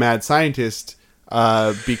choose the mad scientist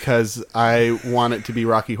because I want it to be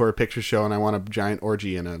Rocky Horror Picture Show and I want a giant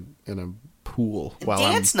orgy in a pool while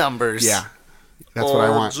Dance numbers. Yeah. That's what I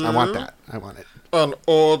want. I want that. I want it. An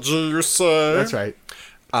orgy, you say? That's right.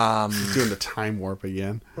 He's doing the time warp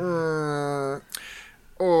again.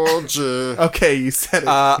 Orgy. Okay, you said it.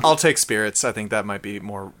 I'll take spirits. I think that might be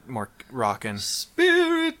more rockin'.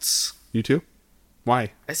 Spirits. You too?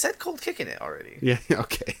 Why? I said cold kicking it already. Yeah,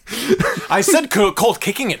 okay. I said cold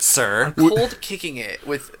kicking it, sir. Cold kicking it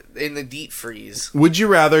in the deep freeze. Would you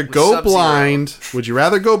rather go Sub-Zero. blind? Would you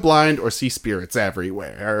rather go blind or see spirits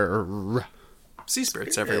everywhere? See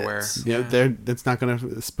spirits everywhere. Yeah, that's not going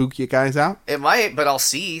to spook you guys out. It might, but I'll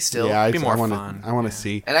see still. Yeah, Be more wanna, fun. I want to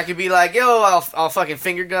see. And I could be like, yo, I'll fucking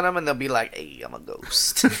finger gun them, and they'll be like, hey, I'm a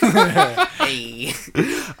ghost. Hey.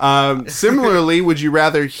 Similarly, would you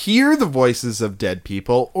rather hear the voices of dead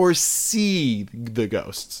people or see the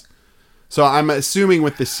ghosts? So I'm assuming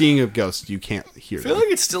with the seeing of ghosts, you can't hear I feel them.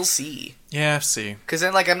 like it's still see. Yeah, see. Because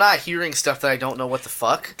then, like, I'm not hearing stuff that I don't know what the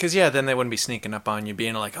fuck. Because, yeah, then they wouldn't be sneaking up on you,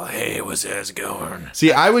 being like, oh, hey, what's this going?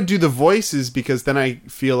 See, I would do the voices because then I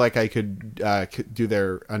feel like I could do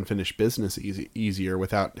their unfinished business easier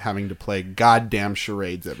without having to play goddamn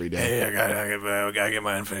charades every day. Hey, I gotta get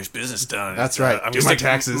my unfinished business done. That's right. Do my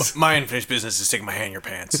taxes. My unfinished business is sticking my hand in your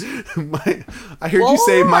pants. I heard you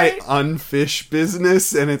say my Alright. unfish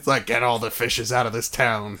business, and it's like, get all the fishes out of this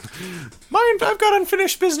town. I've got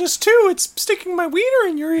unfinished business, too. It's sticking my wiener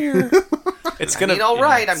in your ear. It's gonna... all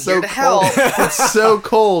right, I'm So here to help. cold. It's so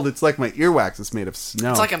cold. It's like my earwax is made of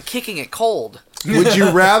snow. It's like I'm kicking it cold. Would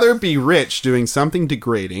you rather be rich doing something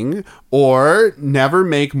degrading or never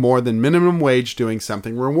make more than minimum wage doing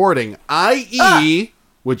something rewarding? I.e.,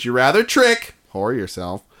 would you rather trick, whore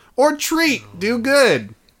yourself, or treat, do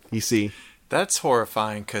good? You see. That's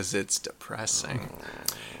horrifying because it's depressing.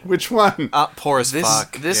 Which one? Poor as This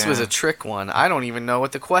fuck. this yeah. was a trick one. I don't even know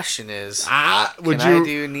what the question is. Would Can you I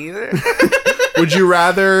do neither? would you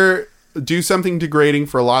rather do something degrading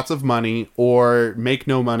for lots of money or make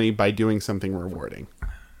no money by doing something rewarding?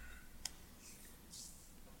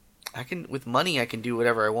 With money, I can do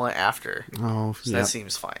whatever I want after. Oh, So yeah. that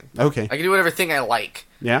seems fine. Okay. I can do whatever thing I like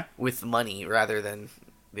Yeah? with money rather than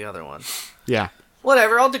the other one. Yeah.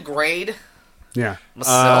 Whatever, I'll degrade Yeah.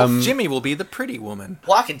 myself. Jimmy will be the pretty woman.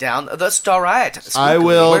 Walking down the starlight. I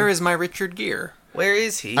will... Where is my Richard Gere? Where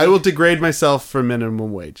is he? I will degrade myself for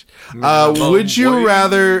minimum wage. Would you wage.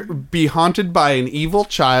 rather be haunted by an evil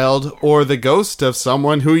child or the ghost of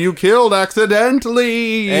someone who you killed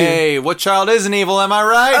accidentally? Hey, what child isn't evil, am I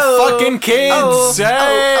right? Oh, Fucking kids! oh,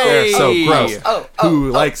 Hey! They're so gross. Who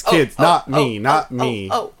likes oh, kids? oh, Not oh, me. oh, Not oh, me.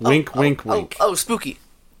 oh, oh, Wink, oh, wink, oh, wink. Oh, spooky.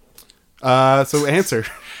 So answer.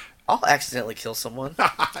 I'll accidentally kill someone.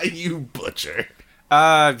 You butcher.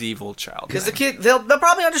 The evil child. Because the kid, they'll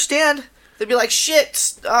probably understand. They'd be like,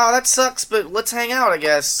 shit, that sucks, but let's hang out, I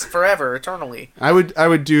guess, forever, eternally. I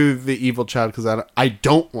would do the evil child because I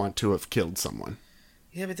don't want to have killed someone.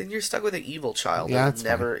 Yeah, but then you're stuck with an evil child. Yeah,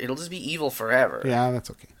 It'll just be evil forever. Yeah, that's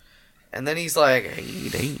okay. And then he's like,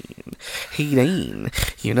 hey, Dane,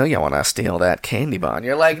 you know you want to steal that candy bar. And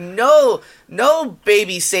you're like, no,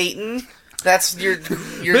 baby Satan. That's your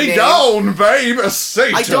Be name. gone, baby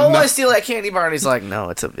Satan. I don't want to steal that candy bar. And he's like, no,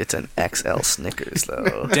 it's an XL Snickers,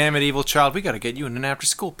 though. Damn it, evil child, we gotta get you in an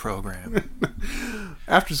after-school program.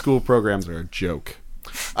 After-school programs are a joke.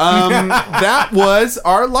 That was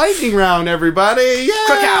our lightning round, everybody. Yay!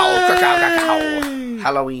 Krakow.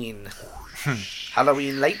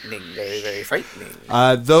 Halloween lightning, very, very frightening.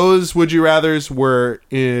 Those Would You Rathers were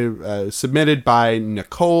submitted by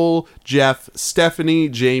Nicole, Jeff, Stephanie,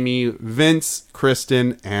 Jamie, Vince,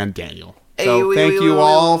 Kristen, and Daniel. So thank you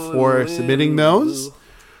all for submitting those.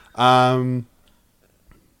 But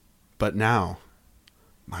now,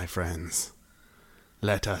 my friends,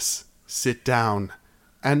 let us sit down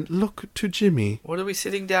and look to Jimmy. What are we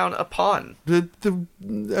sitting down upon? The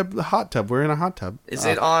hot tub. We're in a hot tub. Is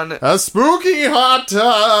it on a spooky hot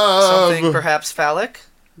tub? something perhaps phallic?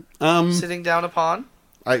 Sitting down upon?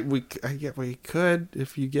 We could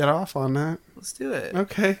if you get off on that. Let's do it.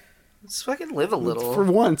 Okay. Let's fucking live a little. For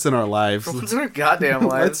once in our lives. For once in our goddamn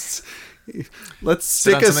lives. Let's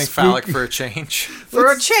Sit stick on something phallic for a change.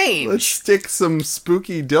 For a change. Let's stick some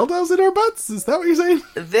spooky dildos in our butts. Is that what you're saying?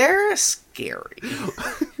 They're scary.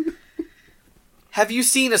 Have you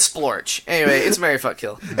seen a splorch? Anyway, it's Mary Fuck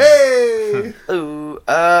Kill. Hey! Ooh,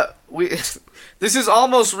 this is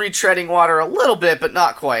almost retreading water a little bit, but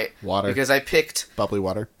not quite. Water. Because I picked... Bubbly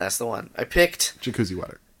water. That's the one. I picked... Jacuzzi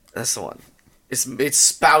water. That's the one. It's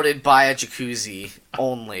spouted by a jacuzzi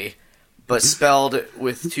only, but spelled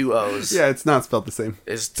with 2 O's. Yeah, it's not spelled the same.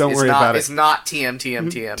 Don't worry about it. It's not TM.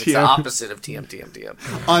 It's the opposite of TM.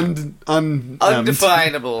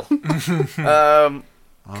 Undefinable.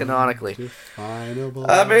 Canonically. Undefinable.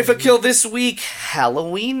 Mary Fuck Kill this week,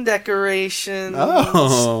 Halloween decorations.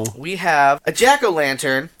 Oh. We have a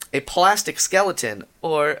jack-o'-lantern, a plastic skeleton,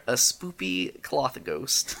 or a spoopy cloth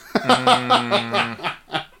ghost.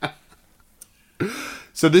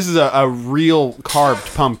 So this is a real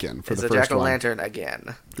carved pumpkin for It's the a first one. jack-o'-lantern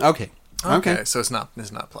again. Okay. Okay, so it's not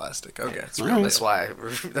plastic. Okay, it's real. Alright.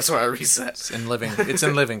 That's why I reset. It's in living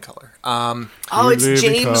color. Oh, it's Living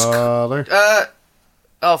James. color.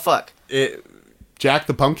 Oh fuck. Jack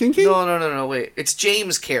the Pumpkin King? No. Wait, it's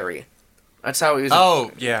James Carey. That's how he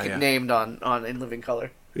was. Yeah. Named on In Living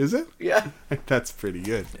Color. Is it? Yeah. That's pretty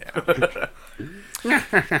good.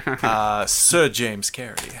 Sir James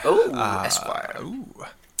Carey. Oh, Esquire. Ooh.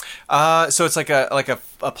 So it's like a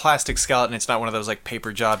plastic skeleton. It's not one of those like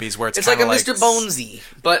paper jobbies where it's like a kinda Mr. Bonesy,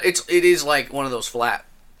 but it is like one of those flat.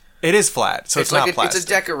 It is flat, so it's not like plastic. It's a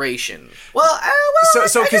decoration. Well,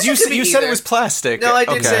 so because you said it was plastic. No, I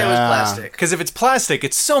did say it was plastic. Because if it's plastic,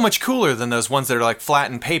 it's so much cooler than those ones that are like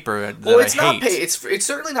flat and paper. Well, it's I not. hate. It's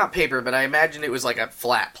certainly not paper, but I imagine it was like a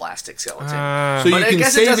flat plastic skeleton. So you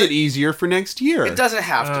can save it easier for next year. It doesn't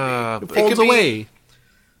have to be. It folds away.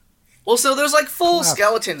 Well, so those like full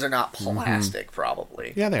skeletons are not plastic,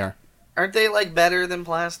 probably. Yeah, they are. Aren't they like better than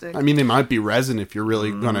plastic? I mean, they might be resin if you're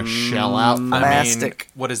really gonna shell out for plastic.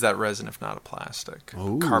 What is that resin if not a plastic?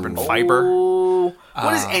 Ooh. Carbon fiber. Oh,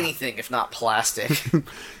 what is anything if not plastic?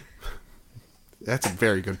 That's a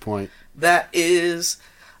very good point. That is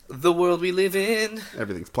the world we live in.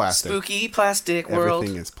 Everything's plastic. Spooky plastic world.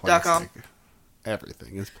 Everything is plastic.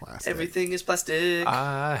 Everything is plastic. Everything is plastic.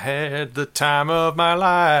 I had the time of my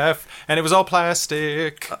life, and it was all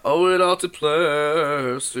plastic. I owe it all to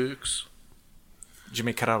plastics.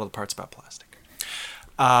 Jimmy, cut out all the parts about plastic.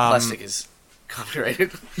 Plastic is copyrighted.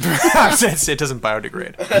 It doesn't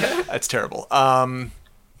biodegrade. That's terrible.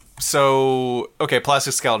 So, okay,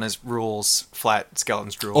 plastic skeleton is rules, flat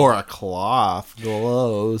skeletons rule. Or a cloth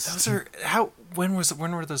glows. Those are when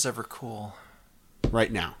were those ever cool?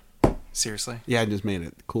 Right now. Seriously? Yeah, I just made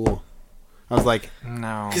it cool. I was like,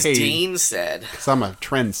 No. Because Hey. Dean said. "'Cause I'm a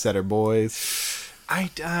trendsetter, boys. I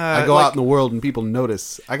go out in the world and people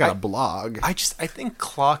notice. I got a blog. I think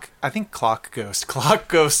clock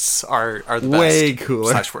ghosts are the best. Way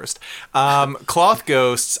cooler. / worst. Cloth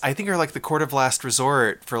ghosts, I think, are like the court of last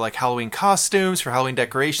resort for like Halloween costumes, for Halloween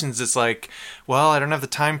decorations. It's like, well, I don't have the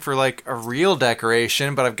time for like a real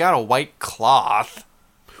decoration, but I've got a white cloth.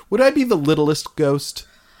 Would I be the littlest ghost?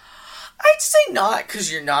 I'd say not,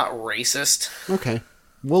 because you're not racist. Okay.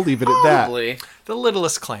 We'll leave it at that. Probably. The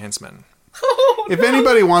littlest Klansman. If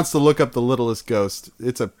anybody wants to look up The Littlest Ghost,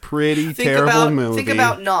 it's a pretty terrible movie. Think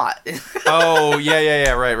about Not. Oh,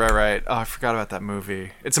 yeah. Right. Oh, I forgot about that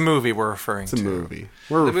movie. It's a movie we're referring to. It's a movie.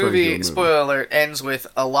 We're The referring to a movie, spoiler alert, ends with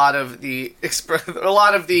a lot of the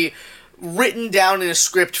written down in a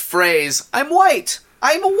script phrase, I'm white.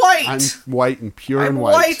 I'm white. I'm white and pure I'm and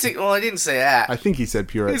white. Well, I didn't say that. I think he said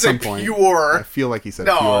pure He at said some point. pure. I feel like he said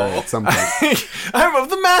No. pure at some point. I'm of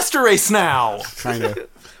the master race now. Kind of.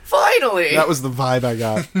 Finally. That was the vibe I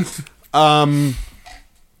got.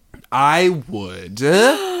 I would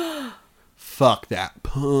fuck that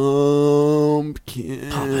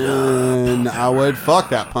pumpkin. I would fuck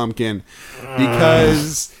that pumpkin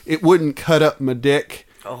because it wouldn't cut up my dick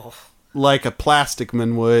like a plastic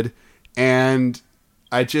man would, and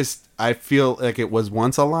I feel like it was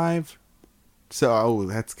once alive. So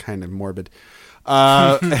that's kind of morbid.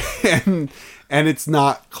 And it's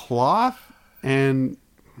not cloth, and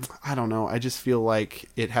I don't know. I just feel like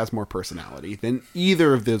it has more personality than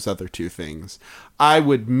either of those other two things. I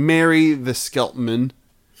would marry the skeleton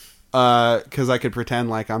because I could pretend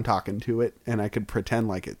like I'm talking to it, and I could pretend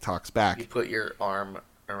like it talks back. You put your arm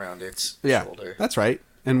around its Yeah, shoulder. that's right.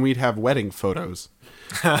 And we'd have wedding photos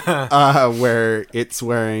where it's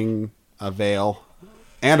wearing a veil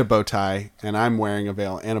and a bow tie, and I'm wearing a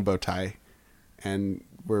veil and a bow tie, and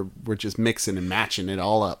we're just mixing and matching it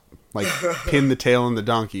all up. Like pin the tail on the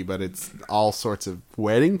donkey, but it's all sorts of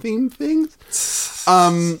wedding themed things.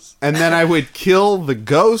 And then I would kill the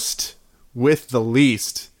ghost with the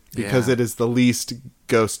least, because it is the least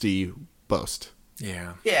ghosty boast.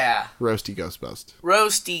 Yeah. Yeah. Roasty ghost boast.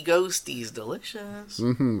 Roasty ghosties, delicious.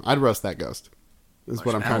 I'd roast that ghost. Is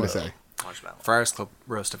what I'm trying to say. Marshmallow. Friars Club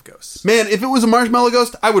roast of ghosts. Man, if it was a marshmallow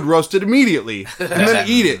ghost, I would roast it immediately and then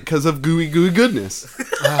eat it because of gooey goodness.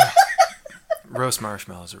 Roast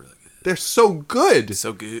marshmallows are really good. They're so good.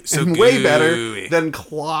 So good. So And way better than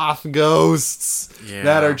cloth ghosts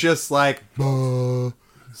that are just like, boo.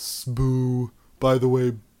 By the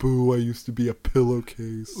way, boo, I used to be a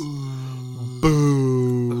pillowcase.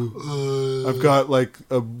 Boo. I've got like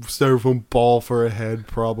a styrofoam ball for a head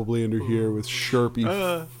probably under here with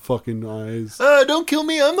Sharpie fucking eyes. Don't kill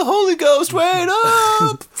me, I'm the Holy Ghost, wait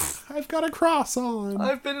up! I've got a cross on.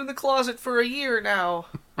 I've been in the closet for a year now.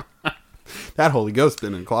 That Holy Ghost's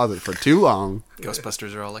been in the closet for too long.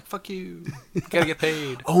 Ghostbusters are all like, fuck you. Gotta get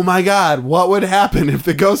paid. Oh my god, what would happen if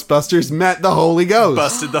the Ghostbusters met the Holy Ghost?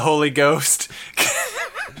 Busted the Holy Ghost.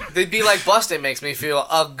 They'd be like, busting makes me feel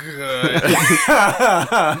good.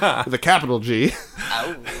 The capital G.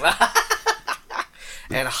 Ow.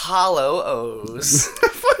 And hollow O's.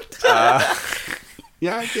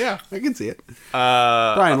 Yeah, I can see it.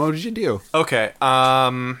 Brian, what would you do? Okay,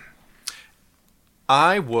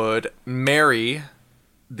 I would marry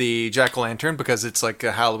the jack-o'-lantern because it's like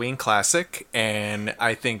a Halloween classic, and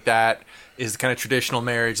I think that is the kind of traditional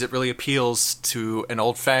marriage that really appeals to an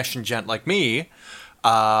old-fashioned gent like me.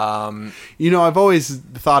 I've always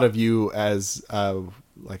thought of you as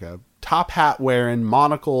like a top hat wearing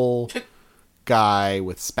monocle guy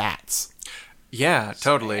with spats. Yeah,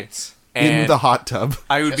 totally. In And the hot tub.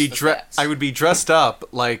 I would Just the fats. I would be dressed up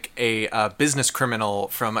like a business criminal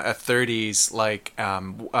from a 30s like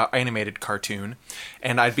animated cartoon,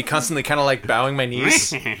 and I'd be constantly kind of like bowing my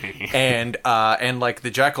knees, and like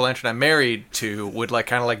the jack-o'-lantern I'm married to would like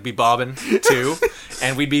kind of like be bobbing too,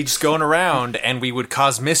 and we'd be just going around, and we would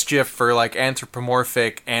cause mischief for like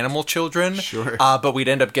anthropomorphic animal children. Sure. But we'd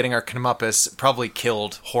end up getting our comeuppance probably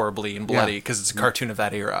killed horribly and bloody because it's a cartoon of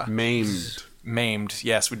that era. Maimed,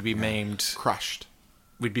 yes, we'd be maimed. Crushed.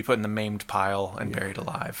 We'd be put in the maimed pile and buried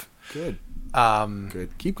alive. Good. Good.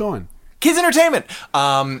 Keep going. Kids entertainment.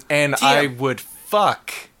 And Damn. I would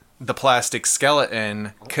fuck the plastic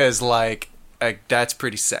skeleton because, like, that's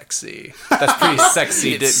pretty sexy. That's pretty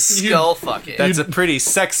sexy. You'd skull fuck it. That's a pretty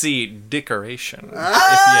sexy decoration, if you know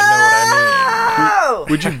what I Oh!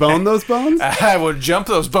 Would you bone those bones? mean. I would jump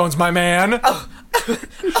those bones, my man.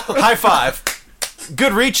 High five.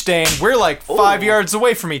 Good reach, Dane. We're like 5 yards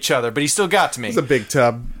away from each other, but he still got to me. It's a big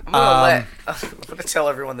tub. I'm gonna tell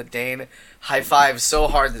everyone that Dane high-fived so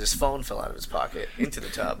hard that his phone fell out of his pocket into the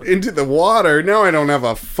tub. Into the water. Now I don't have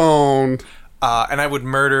a phone. And I would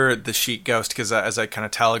murder the sheet ghost because, as I kind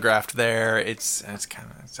of telegraphed there, it's kind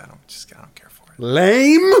of I don't care for it.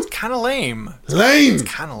 Lame? Kind of lame. Lame.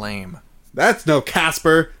 Kind of lame. That's no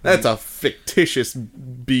Casper. That's a fictitious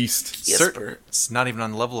beast. Jesper. It's not even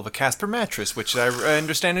on the level of a Casper mattress, which I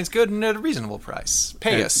understand is good and at a reasonable price.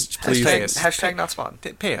 Pay us, please. Pay us. Hashtag not spawn.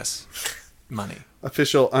 Pay us money.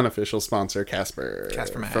 Official, unofficial sponsor, Casper.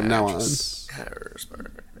 Casper From now on. mattress.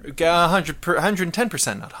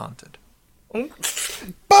 110% not haunted. Go!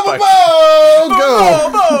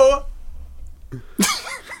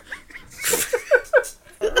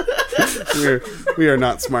 We are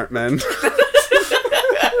not smart men.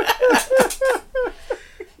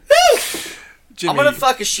 Jimmy. I'm gonna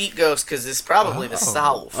fuck a sheet ghost because it's probably the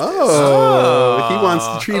South. He wants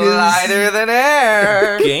to treat his... Lighter than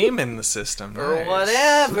air. Game in the system. Or Nice.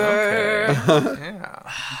 whatever. Okay. Yeah.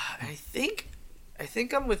 I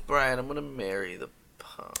think I'm with Brian. I'm gonna marry the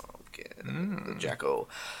pumpkin, the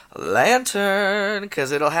jack-o'-lantern,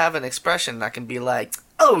 because it'll have an expression. I can be like,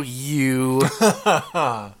 "Oh you,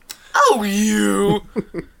 oh you,"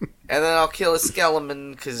 and then I'll kill a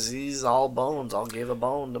skeleton because he's all bones. I'll give a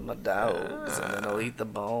bone to my dogs, and then I'll eat the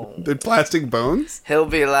bone. The plastic bones? He'll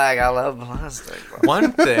be like, "I love plastic."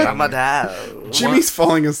 One thing. I'm a dog. Jimmy's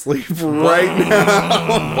falling asleep right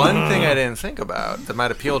now. One thing I didn't think about that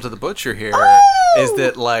might appeal to the butcher here is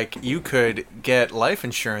that, like, you could get life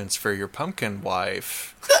insurance for your pumpkin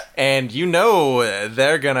wife. And you know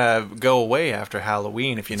they're gonna go away after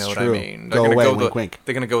Halloween, if you know what I true. mean. They're Go gonna away, go wink, wink.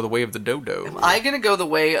 They're gonna go the way of the dodo. Am I gonna go the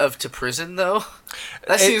way of to prison though?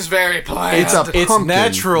 That seems very planned. It's a It's pumpkin.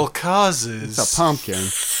 natural causes. It's a pumpkin.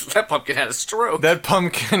 That pumpkin had a stroke. That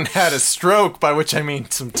pumpkin had a stroke, by which I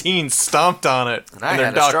mean some teens stomped on it. And I they're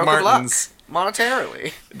had a Doc stroke Martens. of luck,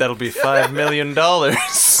 monetarily. That'll be $5 million.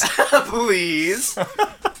 Please.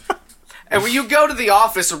 And when you go to the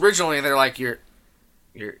office originally, they're like, "You're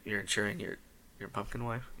insuring your pumpkin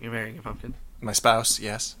wife. You're marrying your pumpkin." My spouse,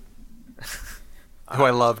 yes. Who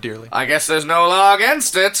I love dearly. I guess there's no law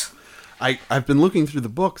against it. I've been looking through the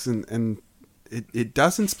books and it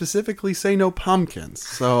doesn't specifically say no pumpkins.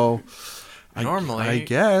 So Normally- I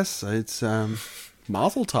guess it's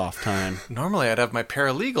Mazel Tov time. Normally I'd have my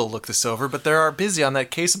paralegal look this over, but they are busy on that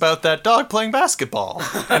case about that dog playing basketball.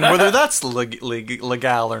 And whether that's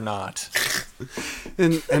legal or not.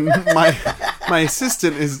 And my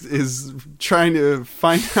assistant is trying to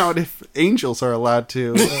find out if angels are allowed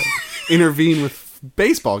to intervene with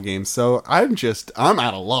baseball games. So I'm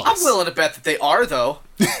at a loss. I'm willing to bet that they are, though.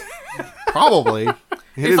 Probably.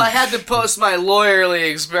 If I had to post my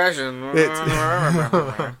lawyerly expression.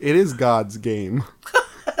 It is God's game.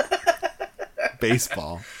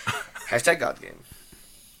 Baseball. Hashtag God game.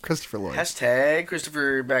 Christopher Lloyd. Hashtag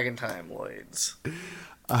Christopher back in time Lloyds.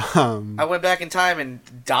 I went back in time and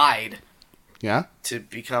died Yeah? to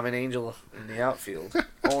become an angel in the outfield.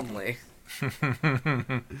 Only.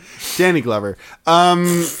 Danny Glover.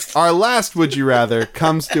 Our last Would You Rather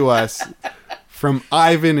comes to us from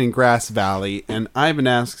Ivan in Grass Valley, and Ivan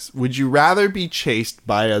asks, would you rather be chased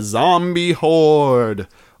by a zombie horde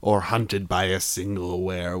or hunted by a single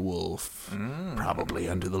werewolf? Probably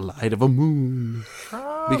under the light of a moon.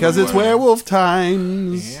 Because it's werewolf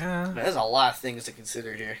times. Yeah. There's a lot of things to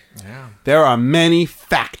consider here. Yeah. There are many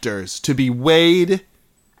factors to be weighed.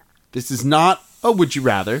 This is not a would you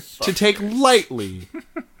rather to take lightly.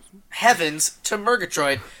 Heavens to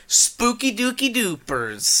Murgatroyd. Spooky dooky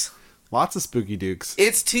doopers. Lots of spooky dukes.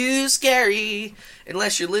 It's too scary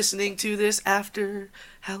unless you're listening to this after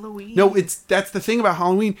Halloween. No, that's the thing about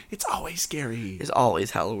Halloween. It's always scary. It's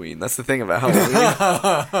always Halloween. That's the thing about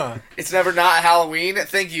Halloween. It's never not Halloween.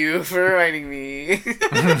 Thank you for writing me.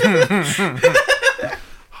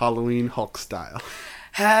 Halloween Hulk style.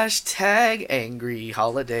 Hashtag angry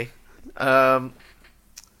holiday. No,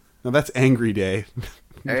 that's Angry Day.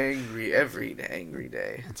 Angry every day. Angry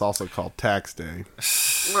day. It's also called Tax Day.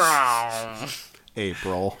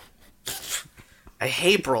 April. I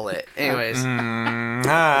April it. Anyways.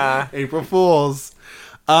 April Fools.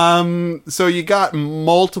 So you got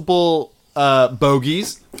multiple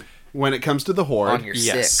bogeys when it comes to the horde. On your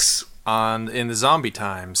six. In the zombie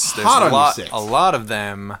times, there's Hot on a your lot, six. a lot of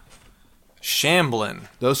them shambling.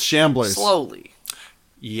 Those shamblers. Slowly.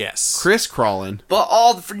 Yes. Criss crawling. But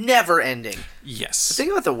all for never ending. Yes. The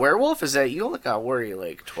thing about the werewolf is that you only gotta worry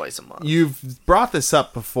like twice a month. You've brought this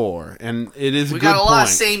up before, and it is a We good got a point. lot of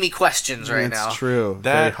samey questions right now. It's true.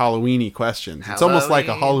 That- Very Halloween-y questions. It's almost like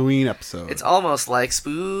a Halloween. Halloween episode. It's almost like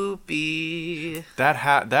spoopy. That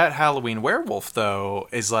Halloween werewolf, though,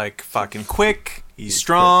 is like fucking quick. He's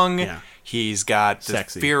strong. Yeah. He's got the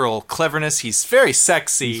Sexy. feral cleverness. He's very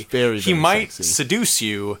sexy. He's very, he very might sexy. and seduce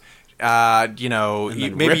you. then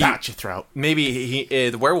Maybe rip out your throat. maybe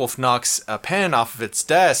the werewolf knocks a pen off of its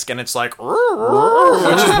desk, and it's like,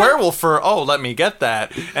 which is werewolf for, oh, let me get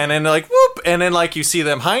that. And then like, whoop, and then like you see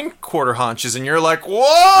them hind quarter haunches, and you're like,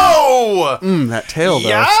 whoa, That tail, though.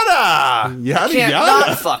 yada. Yada, Can't yada.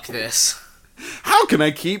 not fuck this. How can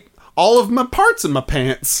I keep all of my parts in my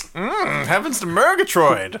pants? Heavens to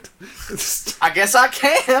Murgatroyd. I guess I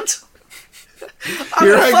can't.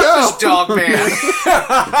 Here I Fuck go. this dog man.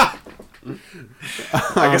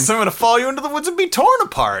 I guess I'm gonna follow you into the woods and be torn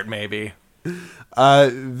apart, maybe.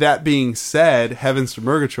 That being said, heavens to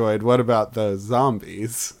Murgatroyd, what about those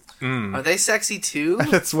zombies? Are they sexy too?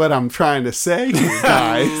 That's what I'm trying to say to you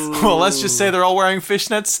guys. Well, let's just say they're all wearing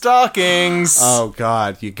fishnet stockings. Oh,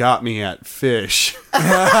 God, you got me at fish.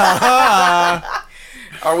 Are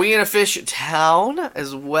we in a fish town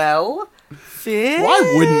as well? Fish.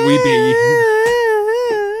 Why wouldn't we be?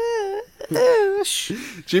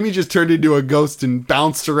 Jimmy just turned into a ghost and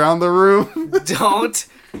bounced around the room. Don't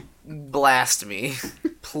blast me,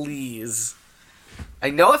 please. I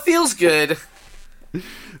know it feels good.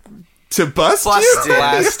 To bust you?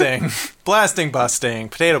 Blasting, busting,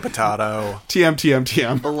 potato. TM, TM,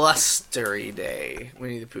 TM. Blustery day.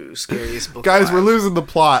 Winnie the Pooh, scariest book. Guys, alive. we're losing the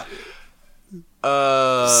plot.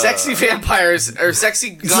 Sexy vampires or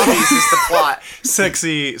sexy zombies is the plot.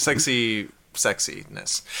 Sexiness.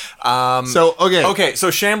 Okay,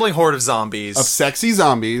 so shambling horde of zombies. of sexy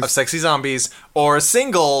zombies. Or a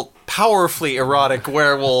single, powerfully erotic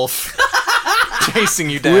werewolf chasing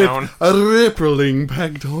you down. With a rippling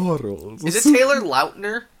pectorals. Is it Taylor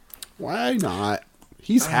Lautner? Why not?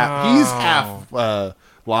 He's half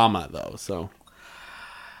llama though, so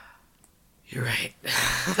You're right.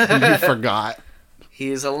 you forgot.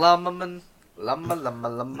 He is a llama-man.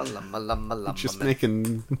 Llama. Just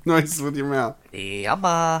making noises with your mouth.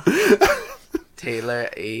 Llama. Taylor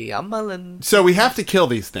Llamalin. So we have to kill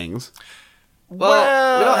these things.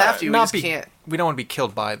 Well, we don't have to. We just can't. We don't want to be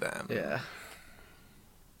killed by them. Yeah.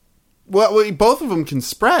 Well, both of them can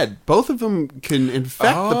spread. Both of them can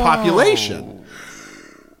infect the population.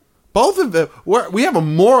 Both of them. We have a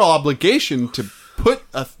moral obligation to put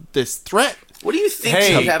this threat. What do you think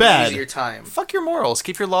Hey, you'd have bad. an easier time? Fuck your morals.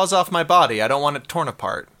 Keep your laws off my body. I don't want it torn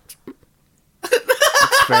apart.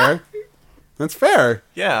 That's fair. That's fair.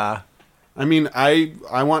 Yeah. I mean, I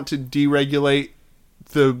want to deregulate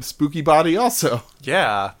the spooky body also.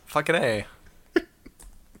 Yeah. Fucking A.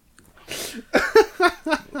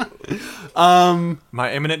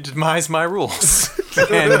 My imminent demise, my rules.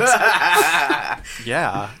 And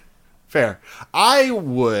yeah. Fair. I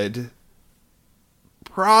would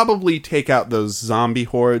probably take out those zombie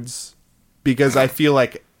hordes because I feel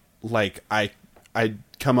like I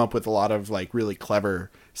come up with a lot of like really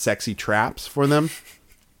clever, sexy traps for them.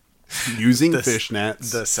 Using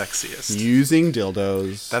fishnets. The sexiest. Using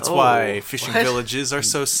dildos. That's why fishing villages are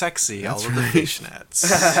so sexy. All of the fishnets.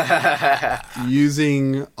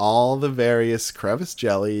 Using all the various crevice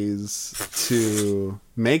jellies to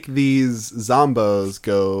make these zombos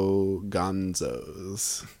go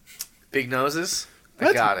gonzos. Big noses? I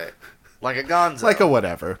What? got it. Like a gonzo. Like a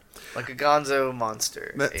whatever. Like a gonzo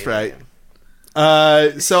monster. That's alien. right.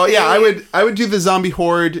 So yeah, I would do the zombie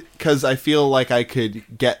horde because I feel like I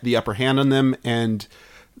could get the upper hand on them, and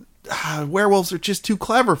werewolves are just too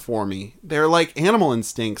clever for me. They're like animal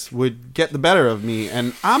instincts would get the better of me,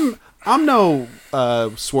 and I'm no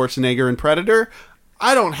Schwarzenegger in Predator.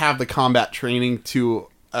 I don't have the combat training to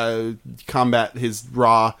combat his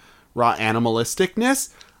raw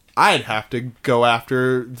animalisticness. I'd have to go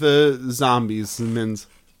after the zombies.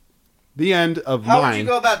 The end of How mine. would you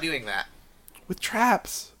go about doing that? With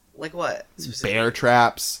traps. Like what? Bear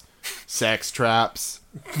traps, sex traps,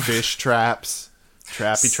 fish traps,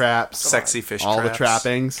 trappy traps. Sexy fish all traps. the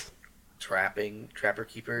trappings. Trapper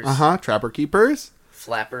keepers. Trapper keepers.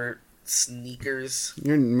 Flapper sneakers.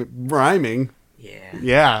 You're rhyming. Yeah.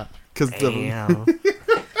 Yeah, because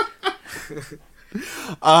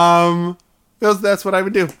that's what I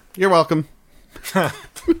would do. You're welcome. What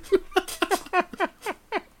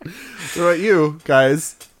about you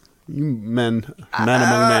guys? You men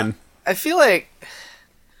among men. I feel like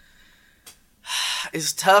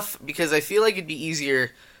it's tough because I feel like it'd be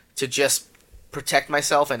easier to just protect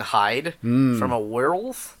myself and hide from a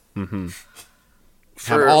werewolf. Mm-hmm.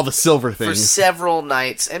 Have all the silver For things. several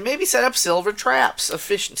nights, and maybe set up silver traps of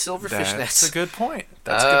silver fish nets. That's a good point.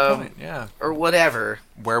 That's a good point, yeah. Or whatever.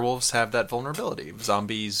 Werewolves have that vulnerability.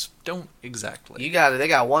 Zombies don't exactly. They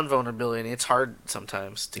got one vulnerability, and it's hard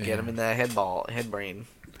sometimes to get them in that head brain.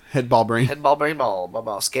 Head ball brain.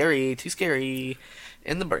 Ball. Scary, too scary.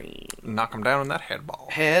 In the brain. Knock them down on that head ball.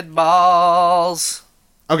 Head balls.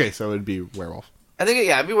 Okay, so it'd be werewolf. I think,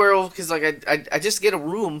 it'd be werewolf, because, like, I just get a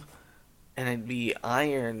room, and it'd be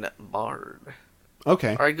iron barred.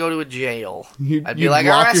 Okay. Or I'd go to a jail. I'd be you'd like,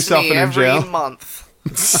 lock arrest yourself me in a every jail? month.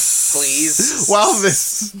 Please. While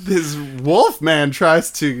this wolf man tries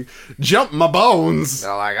to jump my bones.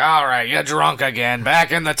 They're like, alright, you're drunk again.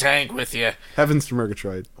 Back in the tank with you. Heavens to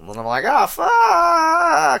Murgatroyd. And then I'm like, oh,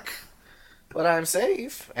 fuck. But I'm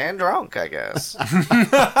safe and drunk, I guess.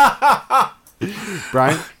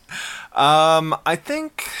 Brian? I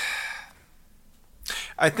think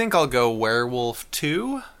I'll go werewolf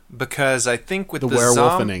too, because I think with The the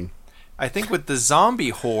werewolfening. I think with the zombie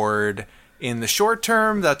horde in the short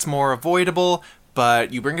term that's more avoidable,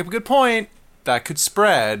 but you bring up a good point, that could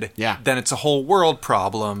spread. Yeah. Then it's a whole world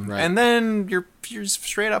problem, Right. and then you're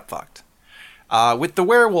straight up fucked. With the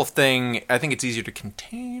werewolf thing, I think it's easier to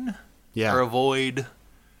contain Yeah. or avoid.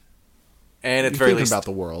 And at the You're very thinking least, about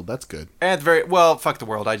the world. That's good. fuck the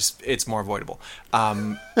world. It's more avoidable.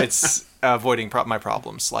 It's avoiding my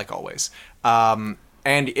problems, like always.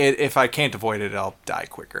 If I can't avoid it, I'll die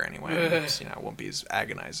quicker anyway. It won't be as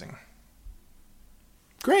agonizing.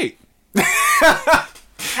 Great.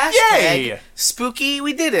 Hashtag Yay! spooky.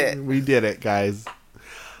 We did it. We did it, guys.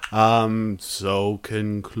 So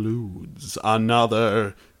concludes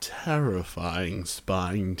another terrifying,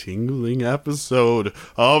 spine-tingling episode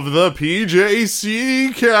of the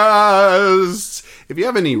PJC Cast. If you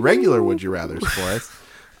have any regular Would You Rathers for us,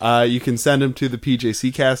 you can send them to the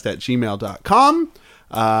pjccast@gmail.com.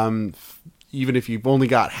 Even if you've only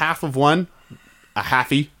got half of one, a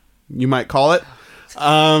halfie, you might call it.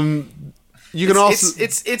 You can also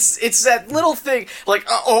It's that little thing like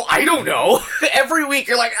I don't know. Every week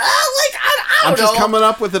you're like I don't I'm know. just coming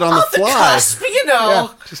up with it on the The fly. cusp, Yeah,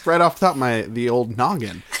 just right off the top of the old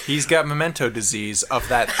noggin. He's got memento disease of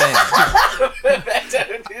that thing.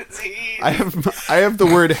 I have the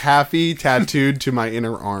word happy tattooed to my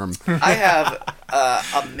inner arm. I have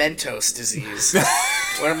a Mentos disease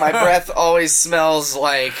where my breath always smells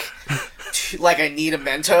like I need a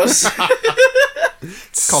Mentos.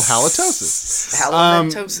 It's called halitosis.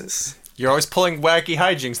 Halitosis. You're always pulling wacky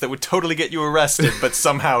hijinks that would totally get you arrested, but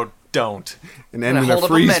somehow don't. And And end I in a hold up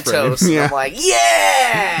a freeze frame. Mentos, and Yeah. I'm like,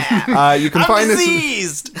 yeah! You can I'm find us.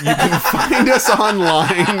 diseased! You can find us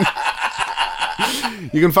online.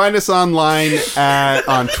 You can find us online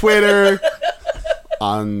on Twitter,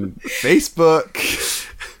 on Facebook,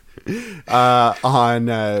 on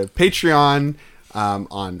Patreon,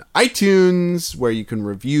 on iTunes, where you can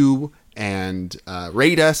review and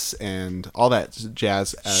rate us and all that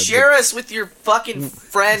jazz. Share us with your fucking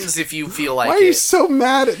friends if you feel like Why are you it. so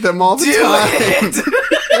mad at them all the Do time? it!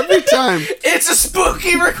 Every time. It's a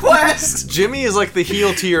spooky request! Jimmy is like the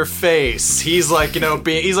heel to your face. He's like,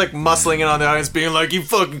 he's like muscling in on the audience, being like, "You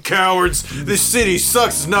fucking cowards! This city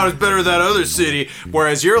sucks. It's not as better as that other city."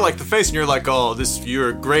 Whereas you're like the face, and you're like, "Oh, you're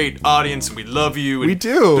a great audience, and we love you." And We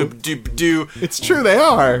do. Do. It's true, they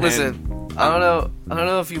are. Listen, I don't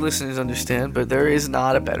know if you listeners understand, but there is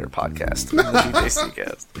not a better podcast than the PJC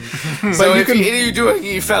Cast. So you if can- you're doing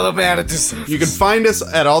your fellow man a disservice. You can find us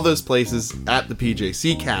at all those places at the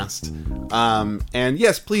PJC Cast. And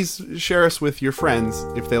yes, please share us with your friends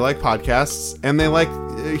if they like podcasts and they like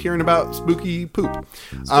hearing about spooky poop.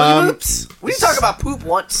 Oops. We didn't talk about poop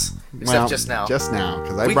once, except Well, just now. Just now,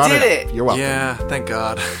 because I We brought did it up. it. You're welcome. Yeah, thank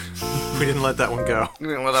God. We didn't let that one go. You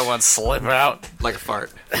didn't let that one slip out. Like a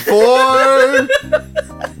fart. For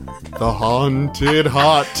the haunted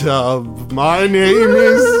hot tub, my name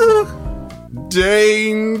is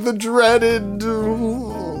Dane the Dreaded.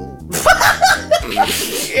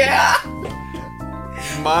 Yeah.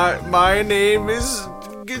 My name is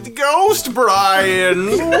Ghost Brian.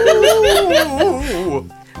 Ooh.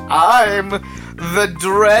 I'm the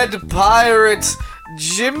dread pirate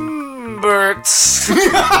Jimbert.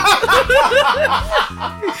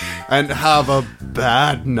 And have a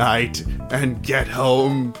bad night and get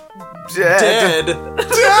home Dead.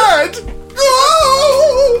 dead.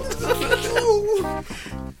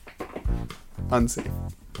 Unsafe.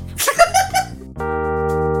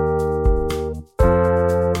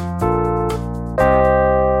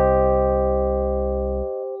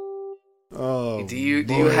 Oh, Do you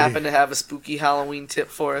boy. happen to have a spooky Halloween tip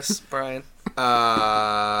for us, Brian?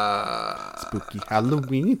 Spooky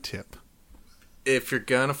Halloween tip? If you're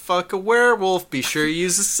gonna fuck a werewolf, be sure you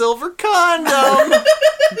use a silver condom.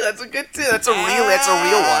 That's a good tip. That's a real one.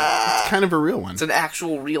 It's kind of a real one. It's an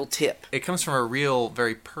actual real tip. It comes from a real,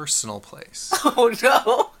 very personal place. Oh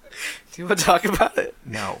no. Do you want to talk about it?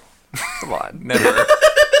 No, Come on. never.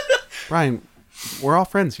 Brian, we're all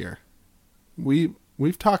friends here. We've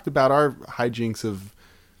talked about our hijinks of,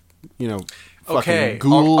 fucking Okay.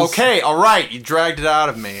 ghouls, Okay. All right. You dragged it out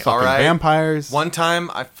of me. fucking All right. vampires. One time,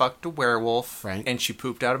 I fucked a werewolf, Right. and she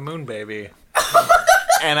pooped out a moon baby,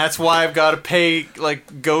 and that's why I've got to pay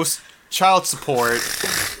ghost child support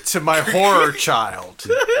to my horror child.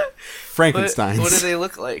 Frankensteins. What do they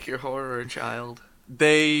look like, your horror child?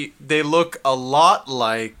 They look a lot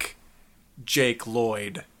like Jake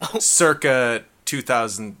Lloyd, circa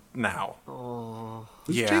 2000 now. Oh.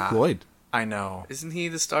 Who's Yeah. Jake Lloyd? I know. Isn't he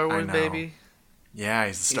the Star Wars know. baby? Yeah,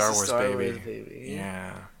 he's the Star He's the Wars Star baby. Wars baby.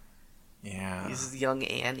 Yeah. Yeah. He's young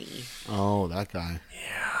Annie. Oh, that guy.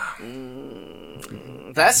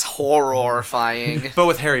 That's horrifying. But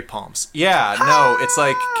with hairy palms. Yeah, no, it's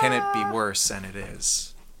like, can it be worse? And it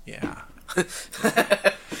is. Yeah.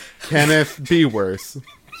 Can it be worse?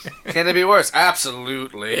 Can it be worse?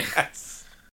 Absolutely. Yes.